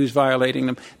somebody who's violating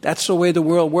them. That's the way the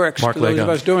world works for those of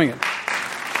us doing it.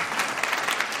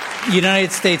 The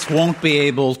United States won't be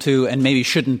able to, and maybe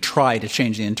shouldn't try to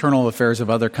change the internal affairs of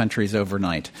other countries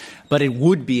overnight. But it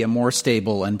would be a more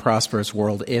stable and prosperous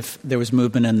world if there was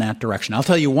movement in that direction. I'll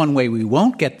tell you one way we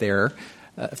won't get there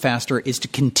faster is to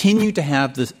continue to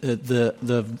have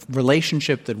the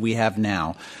relationship that we have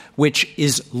now, which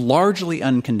is largely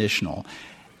unconditional.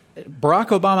 Barack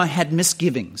Obama had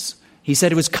misgivings. He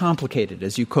said it was complicated,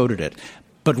 as you quoted it.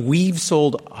 But we've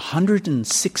sold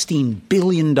 $116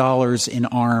 billion in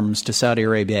arms to Saudi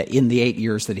Arabia in the 8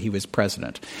 years that he was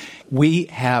president. We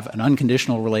have an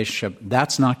unconditional relationship.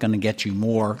 That's not going to get you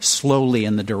more slowly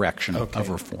in the direction of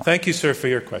reform. Thank you, sir, for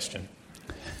your question.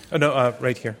 Oh, no,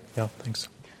 right here. Yeah, thanks.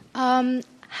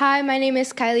 Hi, my name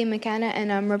is Kylie McKenna, and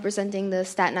I'm representing the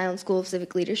Staten Island School of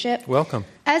Civic Leadership. Welcome.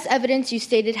 As evidence, you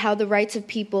stated how the rights of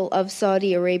people of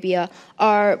Saudi Arabia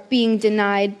are being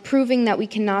denied, proving that we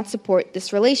cannot support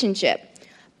this relationship.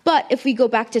 But if we go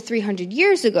back to 300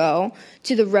 years ago,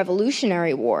 to the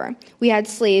Revolutionary War, we had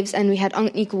slaves and we had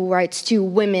unequal rights to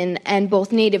women and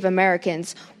both Native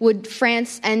Americans. Would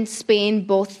France and Spain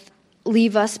both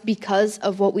leave us because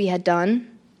of what we had done?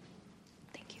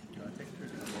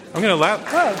 I'm going to allow.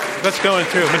 Let's go into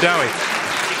Madawi.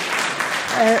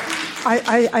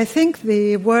 I think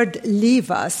the word leave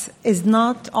us is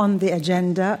not on the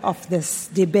agenda of this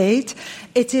debate.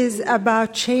 It is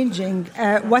about changing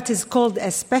what is called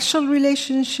a special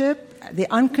relationship, the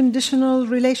unconditional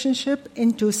relationship,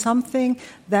 into something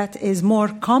that is more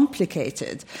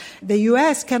complicated. The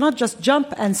U.S. cannot just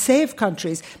jump and save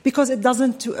countries because it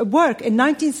doesn't work. In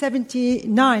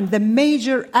 1979, the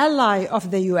major ally of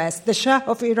the U.S., the Shah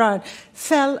of Iran,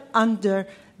 fell under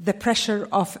the pressure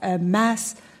of a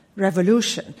mass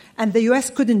revolution, and the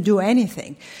U.S. couldn't do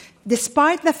anything,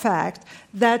 despite the fact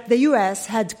that the U.S.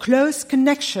 had close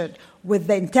connection with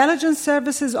the intelligence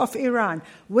services of Iran,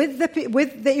 with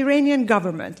the Iranian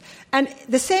government. And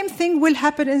the same thing will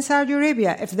happen in Saudi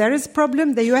Arabia. If there is a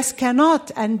problem, the U.S. cannot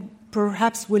and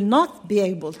perhaps will not be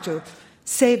able to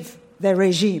save the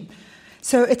regime.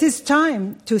 So it is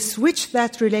time to switch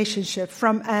that relationship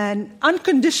from an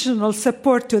unconditional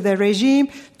support to the regime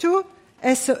to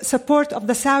a support of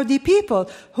the Saudi people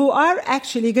who are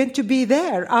actually going to be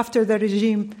there after the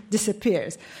regime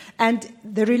disappears. And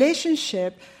the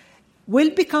relationship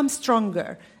will become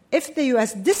stronger if the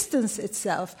U.S. distances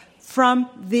itself from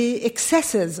the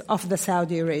excesses of the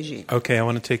Saudi regime. Okay, I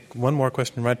want to take one more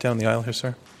question right down the aisle here,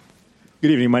 sir.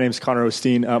 Good evening. My name is Connor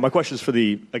Osteen. My question is for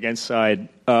the against side.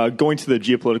 Going to the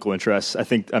geopolitical interests, I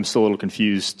think I'm still a little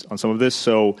confused on some of this.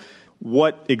 So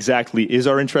what exactly is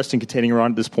our interest in containing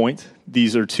Iran at this point?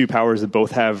 These are two powers that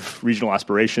both have regional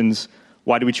aspirations.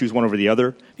 Why do we choose one over the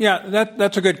other? Yeah,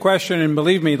 that's a good question, and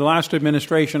believe me, the last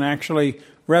administration actually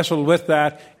wrestled with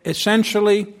that.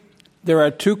 Essentially, there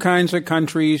are two kinds of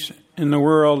countries in the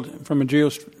world from a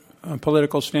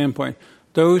geopolitical standpoint.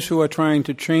 Those who are trying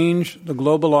to change the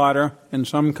global order in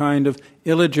some kind of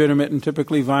illegitimate and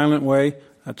typically violent way.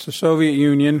 That's the Soviet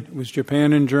Union. It was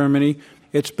Japan and Germany.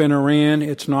 It's been Iran,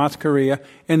 it's North Korea,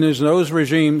 and there's those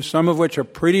regimes, some of which are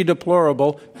pretty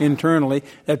deplorable internally,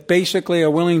 that basically are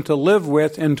willing to live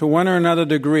with and to one or another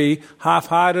degree,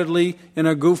 half-heartedly, in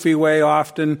a goofy way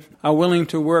often, are willing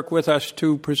to work with us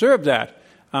to preserve that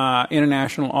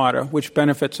international order, which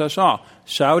benefits us all.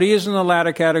 Saudi is in the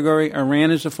latter category,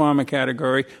 Iran is the former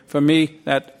category. For me,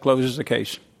 that closes the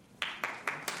case.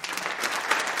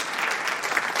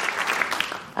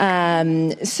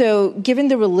 So given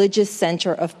the religious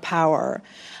center of power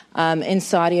in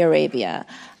Saudi Arabia,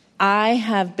 I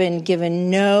have been given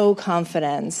no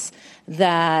confidence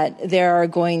that there are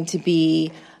going to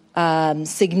be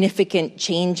significant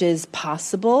changes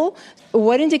possible.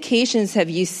 What indications have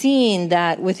you seen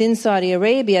that within Saudi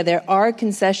Arabia there are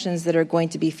concessions that are going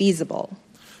to be feasible?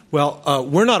 Well,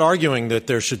 we're not arguing that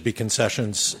there should be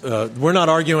concessions. We're not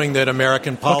arguing that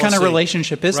American policy... What kind of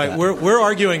relationship is that? We're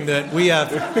arguing that we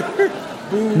have...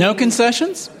 No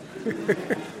concessions?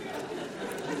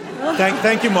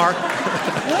 Thank you, Mark.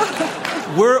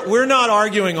 We're not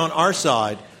arguing on our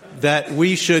side that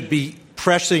we should be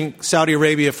pressing Saudi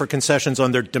Arabia for concessions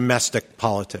on their domestic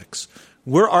politics.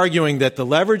 We're arguing that the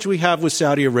leverage we have with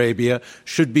Saudi Arabia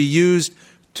should be used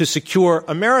to secure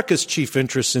America's chief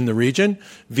interests in the region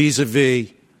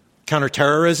vis-a-vis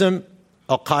counterterrorism,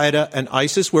 Al-Qaeda, and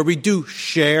ISIS, where we do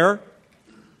share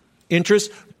interests.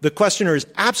 The questioner is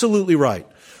absolutely right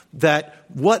that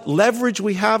what leverage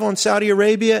we have on Saudi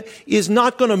Arabia is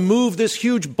not going to move this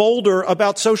huge boulder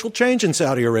about social change in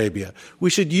Saudi Arabia. We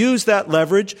should use that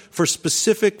leverage for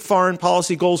specific foreign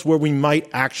policy goals where we might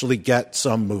actually get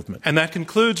some movement. And that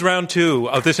concludes round two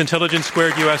of this Intelligence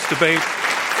Squared U.S. debate,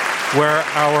 where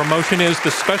our motion is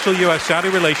the special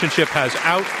U.S.-Saudi relationship has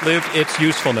outlived its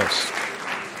usefulness.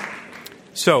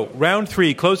 So, round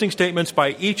three, closing statements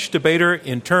by each debater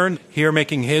in turn. Here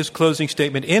making his closing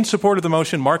statement in support of the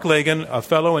motion, Mark Lagan, a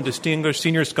fellow and distinguished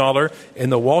senior scholar in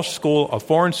the Walsh School of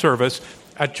Foreign Service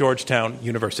at Georgetown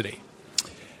University.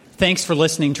 Thanks for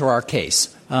listening to our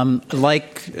case.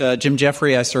 Like Jim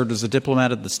Jeffrey, I served as a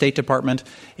diplomat at the State Department.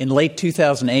 In late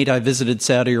 2008, I visited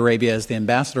Saudi Arabia as the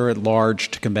ambassador at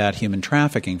large to combat human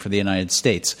trafficking for the United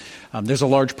States. There's a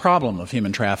large problem of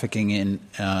human trafficking in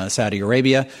Saudi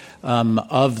Arabia.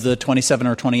 Of the 27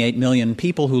 or 28 million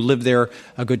people who live there,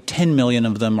 a good 10 million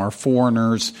of them are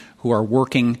foreigners who are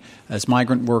working as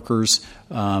migrant workers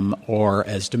or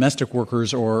as domestic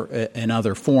workers or in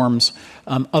other forms.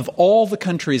 Of all the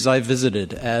countries I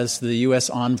visited as the U.S.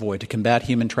 envoy to combat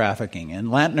human trafficking,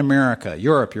 in Latin America,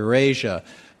 Europe, Eurasia,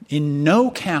 in no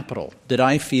capital did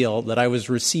I feel that I was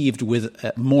received with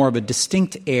more of a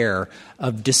distinct air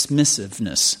of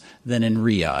dismissiveness than in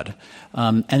Riyadh.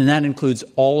 And that includes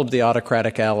all of the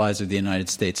autocratic allies of the United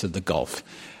States of the Gulf.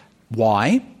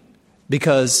 Why?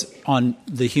 Because on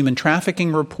the human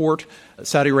trafficking report,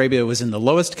 Saudi Arabia was in the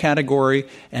lowest category,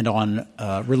 and on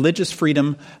religious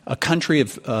freedom, a country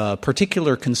of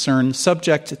particular concern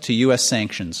subject to U.S.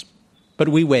 sanctions. But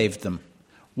we waived them.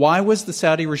 Why was the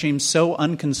Saudi regime so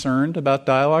unconcerned about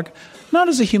dialogue? Not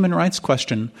as a human rights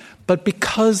question, but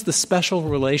because the special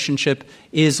relationship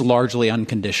is largely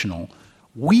unconditional.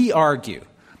 We argue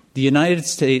the United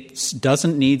States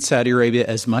doesn't need Saudi Arabia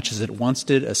as much as it once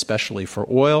did, especially for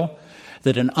oil,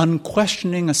 that an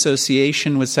unquestioning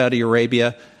association with Saudi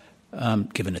Arabia,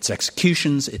 given its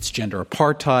executions, its gender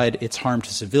apartheid, its harm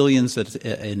to civilians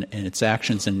in its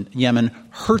actions in Yemen,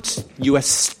 hurts U.S.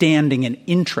 standing and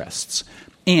interests.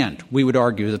 And we would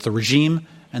argue that the regime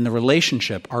and the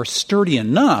relationship are sturdy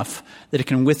enough that it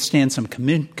can withstand some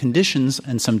conditions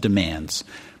and some demands.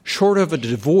 Short of a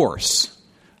divorce,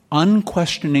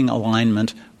 unquestioning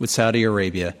alignment with Saudi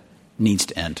Arabia needs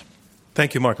to end.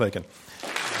 Thank you, Mark Lakin.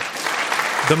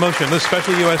 The motion, the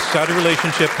special U.S.-Saudi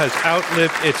relationship has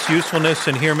outlived its usefulness,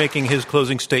 and here making his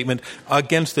closing statement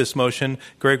against this motion,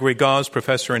 Gregory Gause,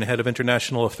 professor and head of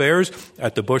international affairs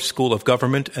at the Bush School of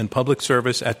Government and Public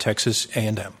Service at Texas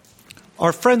A&M.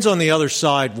 Our friends on the other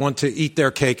side want to eat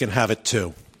their cake and have it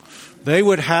too. They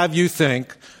would have you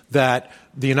think that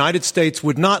the United States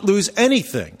would not lose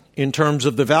anything in terms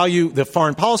of the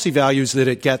foreign policy values that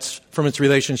it gets from its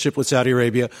relationship with Saudi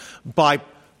Arabia by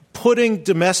putting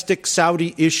domestic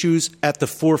Saudi issues at the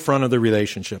forefront of the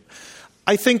relationship.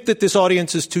 I think that this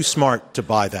audience is too smart to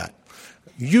buy that.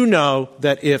 you know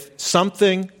that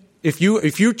if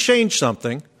you change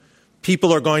something,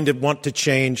 people are going to want to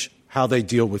change how they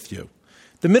deal with you.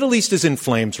 The Middle East is in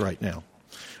flames right now.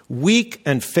 Weak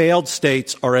and failed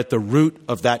states are at the root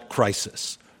of that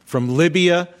crisis, from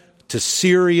Libya to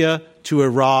Syria to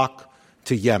Iraq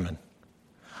to Yemen.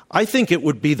 I think it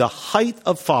would be the height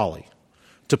of folly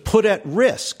to put at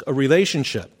risk a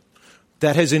relationship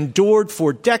that has endured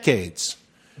for decades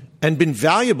and been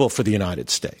valuable for the United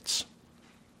States,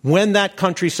 when that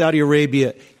country, Saudi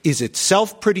Arabia, is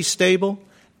itself pretty stable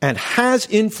and has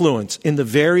influence in the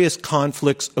various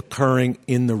conflicts occurring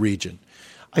in the region.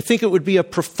 I think it would be a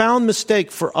profound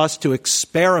mistake for us to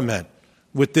experiment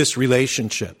with this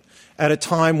relationship at a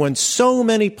time when so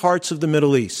many parts of the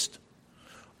Middle East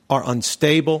are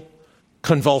unstable,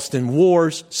 convulsed in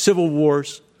wars, civil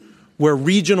wars, where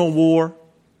regional war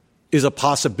is a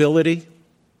possibility.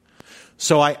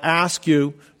 So I ask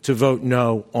you to vote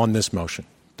no on this motion.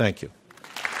 Thank you.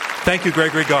 Thank you,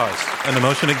 Gregory Gause. And the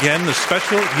motion again, the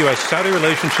special U.S.-Saudi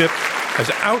relationship has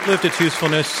outlived its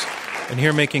usefulness. And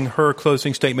here making her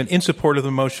closing statement in support of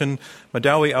the motion,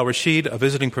 Madawi Al-Rashid, a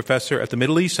visiting professor at the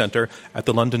Middle East Center at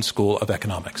the London School of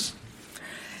Economics.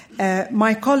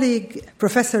 My colleague,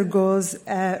 Professor Gause,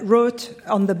 wrote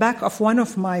on the back of one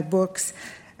of my books,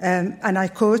 and I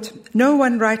quote, "No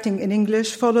one writing in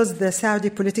English follows the Saudi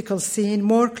political scene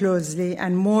more closely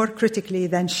and more critically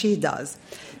than she does.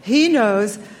 He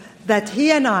knows that he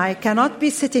and I cannot be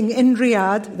sitting in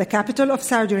Riyadh, the capital of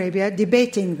Saudi Arabia,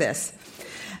 debating this.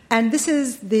 And this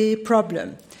is the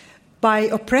problem. By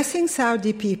oppressing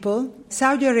Saudi people,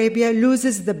 Saudi Arabia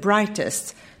loses the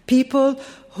brightest people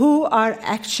who are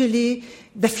actually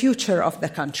the future of the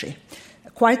country.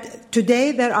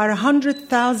 Today, there are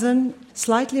 100,000,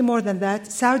 slightly more than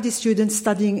that, Saudi students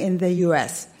studying in the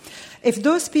U.S. If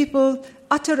those people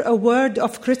utter a word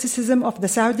of criticism of the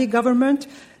Saudi government,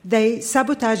 they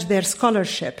sabotage their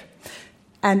scholarship.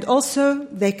 And also,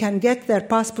 they can get their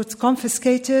passports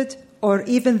confiscated or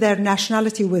even their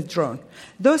nationality withdrawn.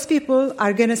 Those people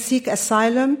are going to seek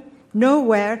asylum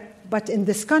nowhere but in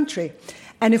this country.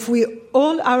 And if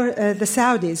the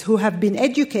Saudis who have been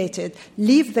educated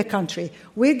leave the country,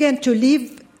 we're going to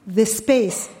leave this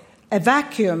space, a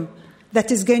vacuum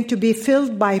that is going to be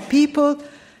filled by people,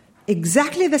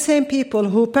 exactly the same people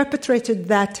who perpetrated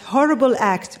that horrible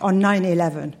act on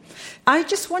 9/11. I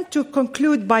just want to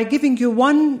conclude by giving you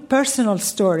one personal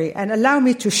story and allow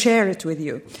me to share it with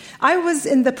you. I was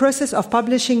in the process of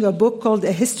publishing a book called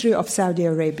A History of Saudi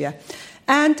Arabia.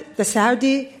 And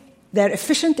their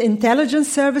efficient intelligence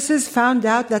services found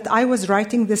out that I was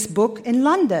writing this book in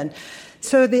London.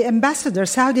 So the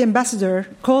Saudi ambassador,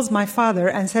 calls my father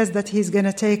and says that he's going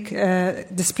to take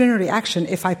disciplinary action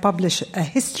if I publish a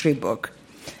history book.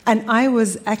 And I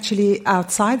was actually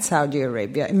outside Saudi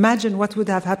Arabia. Imagine what would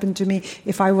have happened to me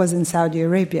if I was in Saudi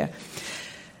Arabia.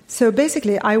 So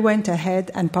basically, I went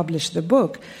ahead and published the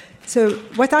book. So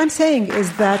what I'm saying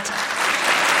is that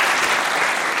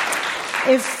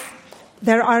if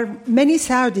there are many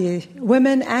Saudi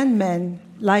women and men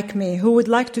like me who would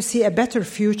like to see a better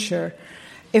future,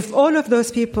 if all of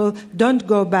those people don't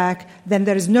go back, then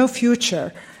there is no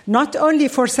future, not only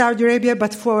for Saudi Arabia,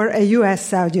 but for a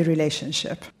U.S.-Saudi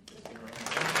relationship.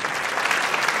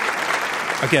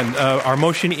 Again, our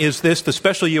motion is this: the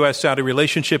special U.S.-Saudi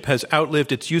relationship has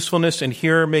outlived its usefulness. And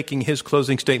here making his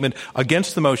closing statement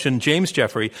against the motion, James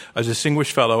Jeffrey, a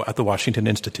distinguished fellow at the Washington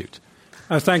Institute.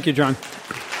 Thank you, John.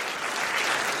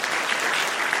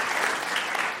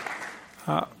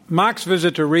 Mark's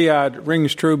visit to Riyadh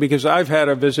rings true because I've had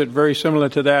a visit very similar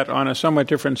to that on a somewhat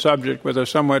different subject with a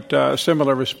somewhat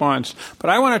similar response. But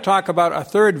I want to talk about a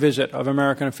third visit of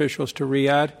American officials to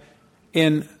Riyadh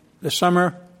in the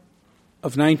summer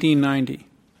of 1990.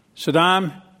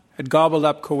 Saddam had gobbled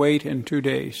up Kuwait in 2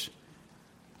 days.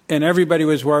 And everybody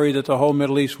was worried that the whole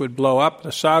Middle East would blow up. The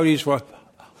Saudis were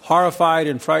horrified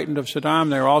and frightened of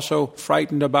Saddam. They were also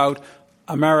frightened about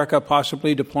America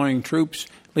possibly deploying troops,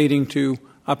 leading to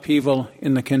upheaval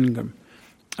in the kingdom.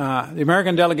 The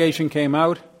American delegation came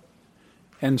out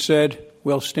and said,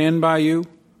 "We'll stand by you,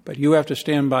 but you have to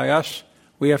stand by us.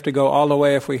 We have to go all the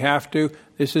way if we have to.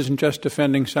 This isn't just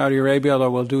defending Saudi Arabia, although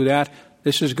we'll do that.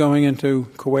 This is going into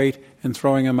Kuwait and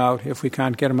throwing them out if we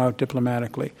can't get them out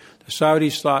diplomatically." The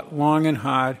Saudis thought long and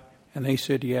hard, and they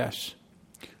said yes.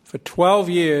 For 12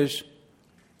 years,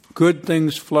 good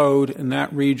things flowed in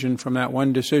that region from that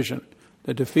one decision.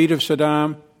 The defeat of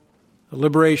Saddam, the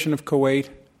liberation of Kuwait,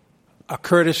 a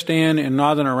Kurdistan in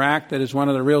northern Iraq that is one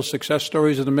of the real success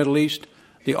stories of the Middle East,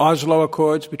 the Oslo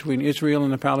Accords between Israel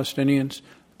and the Palestinians,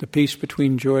 the peace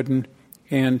between Jordan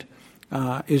and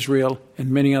Israel,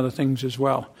 and many other things as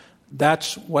well.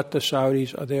 That's what the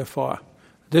Saudis are there for.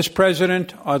 This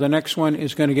president or the next one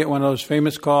is going to get one of those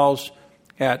famous calls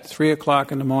at 3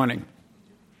 o'clock in the morning.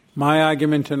 My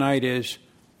argument tonight is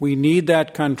we need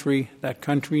that country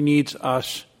needs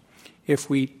us. If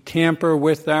we tamper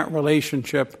with that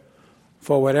relationship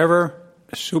for whatever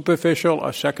superficial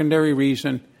or secondary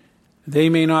reason, they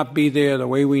may not be there the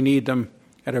way we need them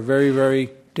at a very, very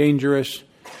dangerous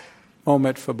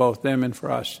moment for both them and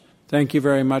for us. Thank you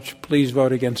very much. Please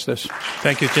vote against this.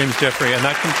 Thank you, James Jeffrey. And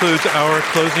that concludes our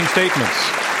closing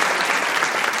statements.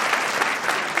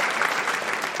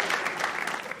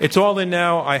 It's all in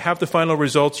now. I have the final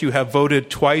results. You have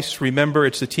voted twice. Remember,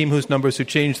 it's the team whose numbers have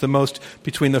changed the most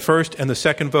between the first and the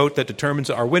second vote that determines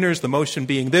our winners. The motion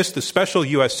being this: the special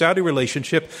U.S.-Saudi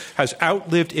relationship has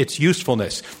outlived its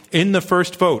usefulness. In the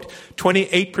first vote,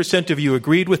 28% of you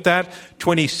agreed with that,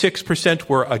 26%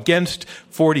 were against,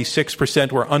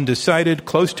 46% were undecided,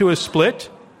 close to a split.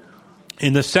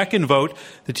 In the second vote,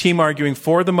 the team arguing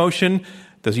for the motion,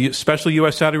 the special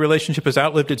U.S.-Saudi relationship has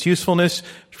outlived its usefulness.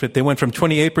 They went from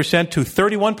 28% to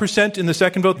 31% in the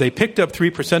second vote. They picked up 3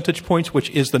 percentage points,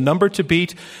 which is the number to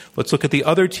beat. Let's look at the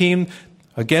other team.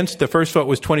 Against, the first vote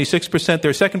was 26%.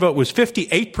 Their second vote was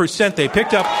 58%. They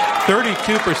picked up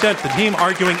 32%. The team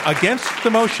arguing against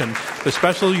the motion, the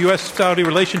special U.S.-Saudi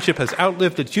relationship has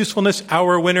outlived its usefulness.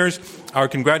 Our winners, our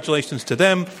congratulations to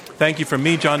them. Thank you from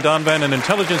me, John Donvan, and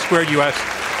Intelligence Squared U.S.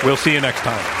 We'll see you next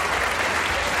time.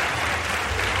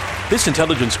 This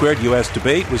Intelligence Squared U.S.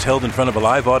 debate was held in front of a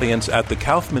live audience at the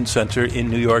Kaufman Center in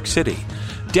New York City.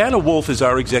 Dana Wolf is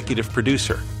our executive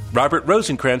producer. Robert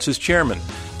Rosencrantz is chairman.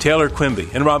 Taylor Quimby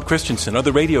and Rob Christensen are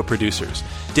the radio producers.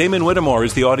 Damon Whittemore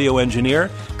is the audio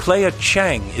engineer. Clea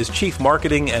Chang is chief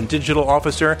marketing and digital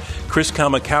officer. Chris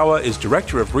Kamikawa is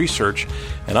director of research.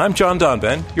 And I'm John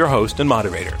Donvan, your host and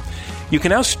moderator. You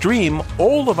can now stream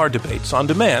all of our debates on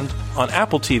demand on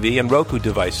Apple TV and Roku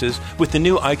devices with the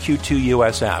new IQ2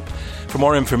 US app. For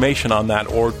more information on that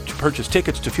or to purchase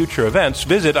tickets to future events,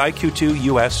 visit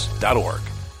iq2us.org.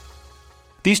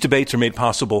 These debates are made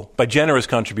possible by generous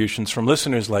contributions from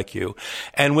listeners like you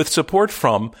and with support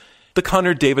from the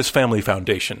Connor Davis Family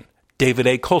Foundation, David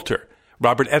A. Coulter,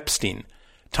 Robert Epstein,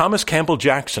 Thomas Campbell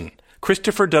Jackson,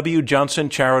 Christopher W. Johnson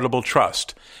Charitable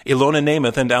Trust, Ilona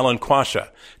Namath and Alan Quasha,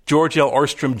 George L.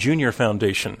 Orstrom Jr.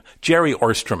 Foundation, Jerry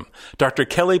Orstrom, Dr.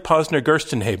 Kelly Posner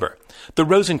Gerstenhaber, the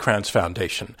Rosencrantz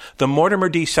Foundation, the Mortimer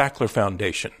D. Sackler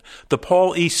Foundation, the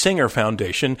Paul E. Singer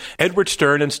Foundation, Edward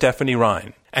Stern and Stephanie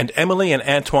Ryan, and Emily and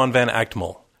Antoine Van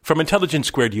Actmel. From Intelligence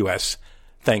Squared U.S.,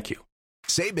 thank you.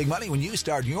 Save big money when you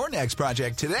start your next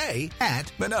project today at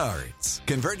Menards.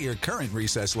 Convert your current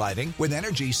recessed lighting with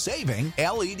energy-saving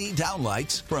LED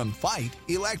downlights from Fight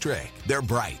Electric. They're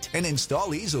bright and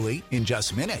install easily in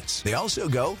just minutes. They also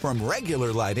go from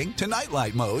regular lighting to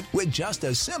nightlight mode with just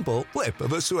a simple flip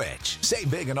of a switch.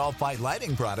 Save big on all Fight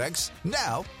lighting products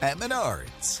now at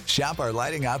Menards. Shop our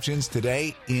lighting options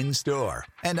today in-store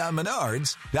and on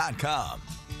Menards.com.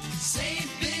 Save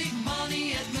big.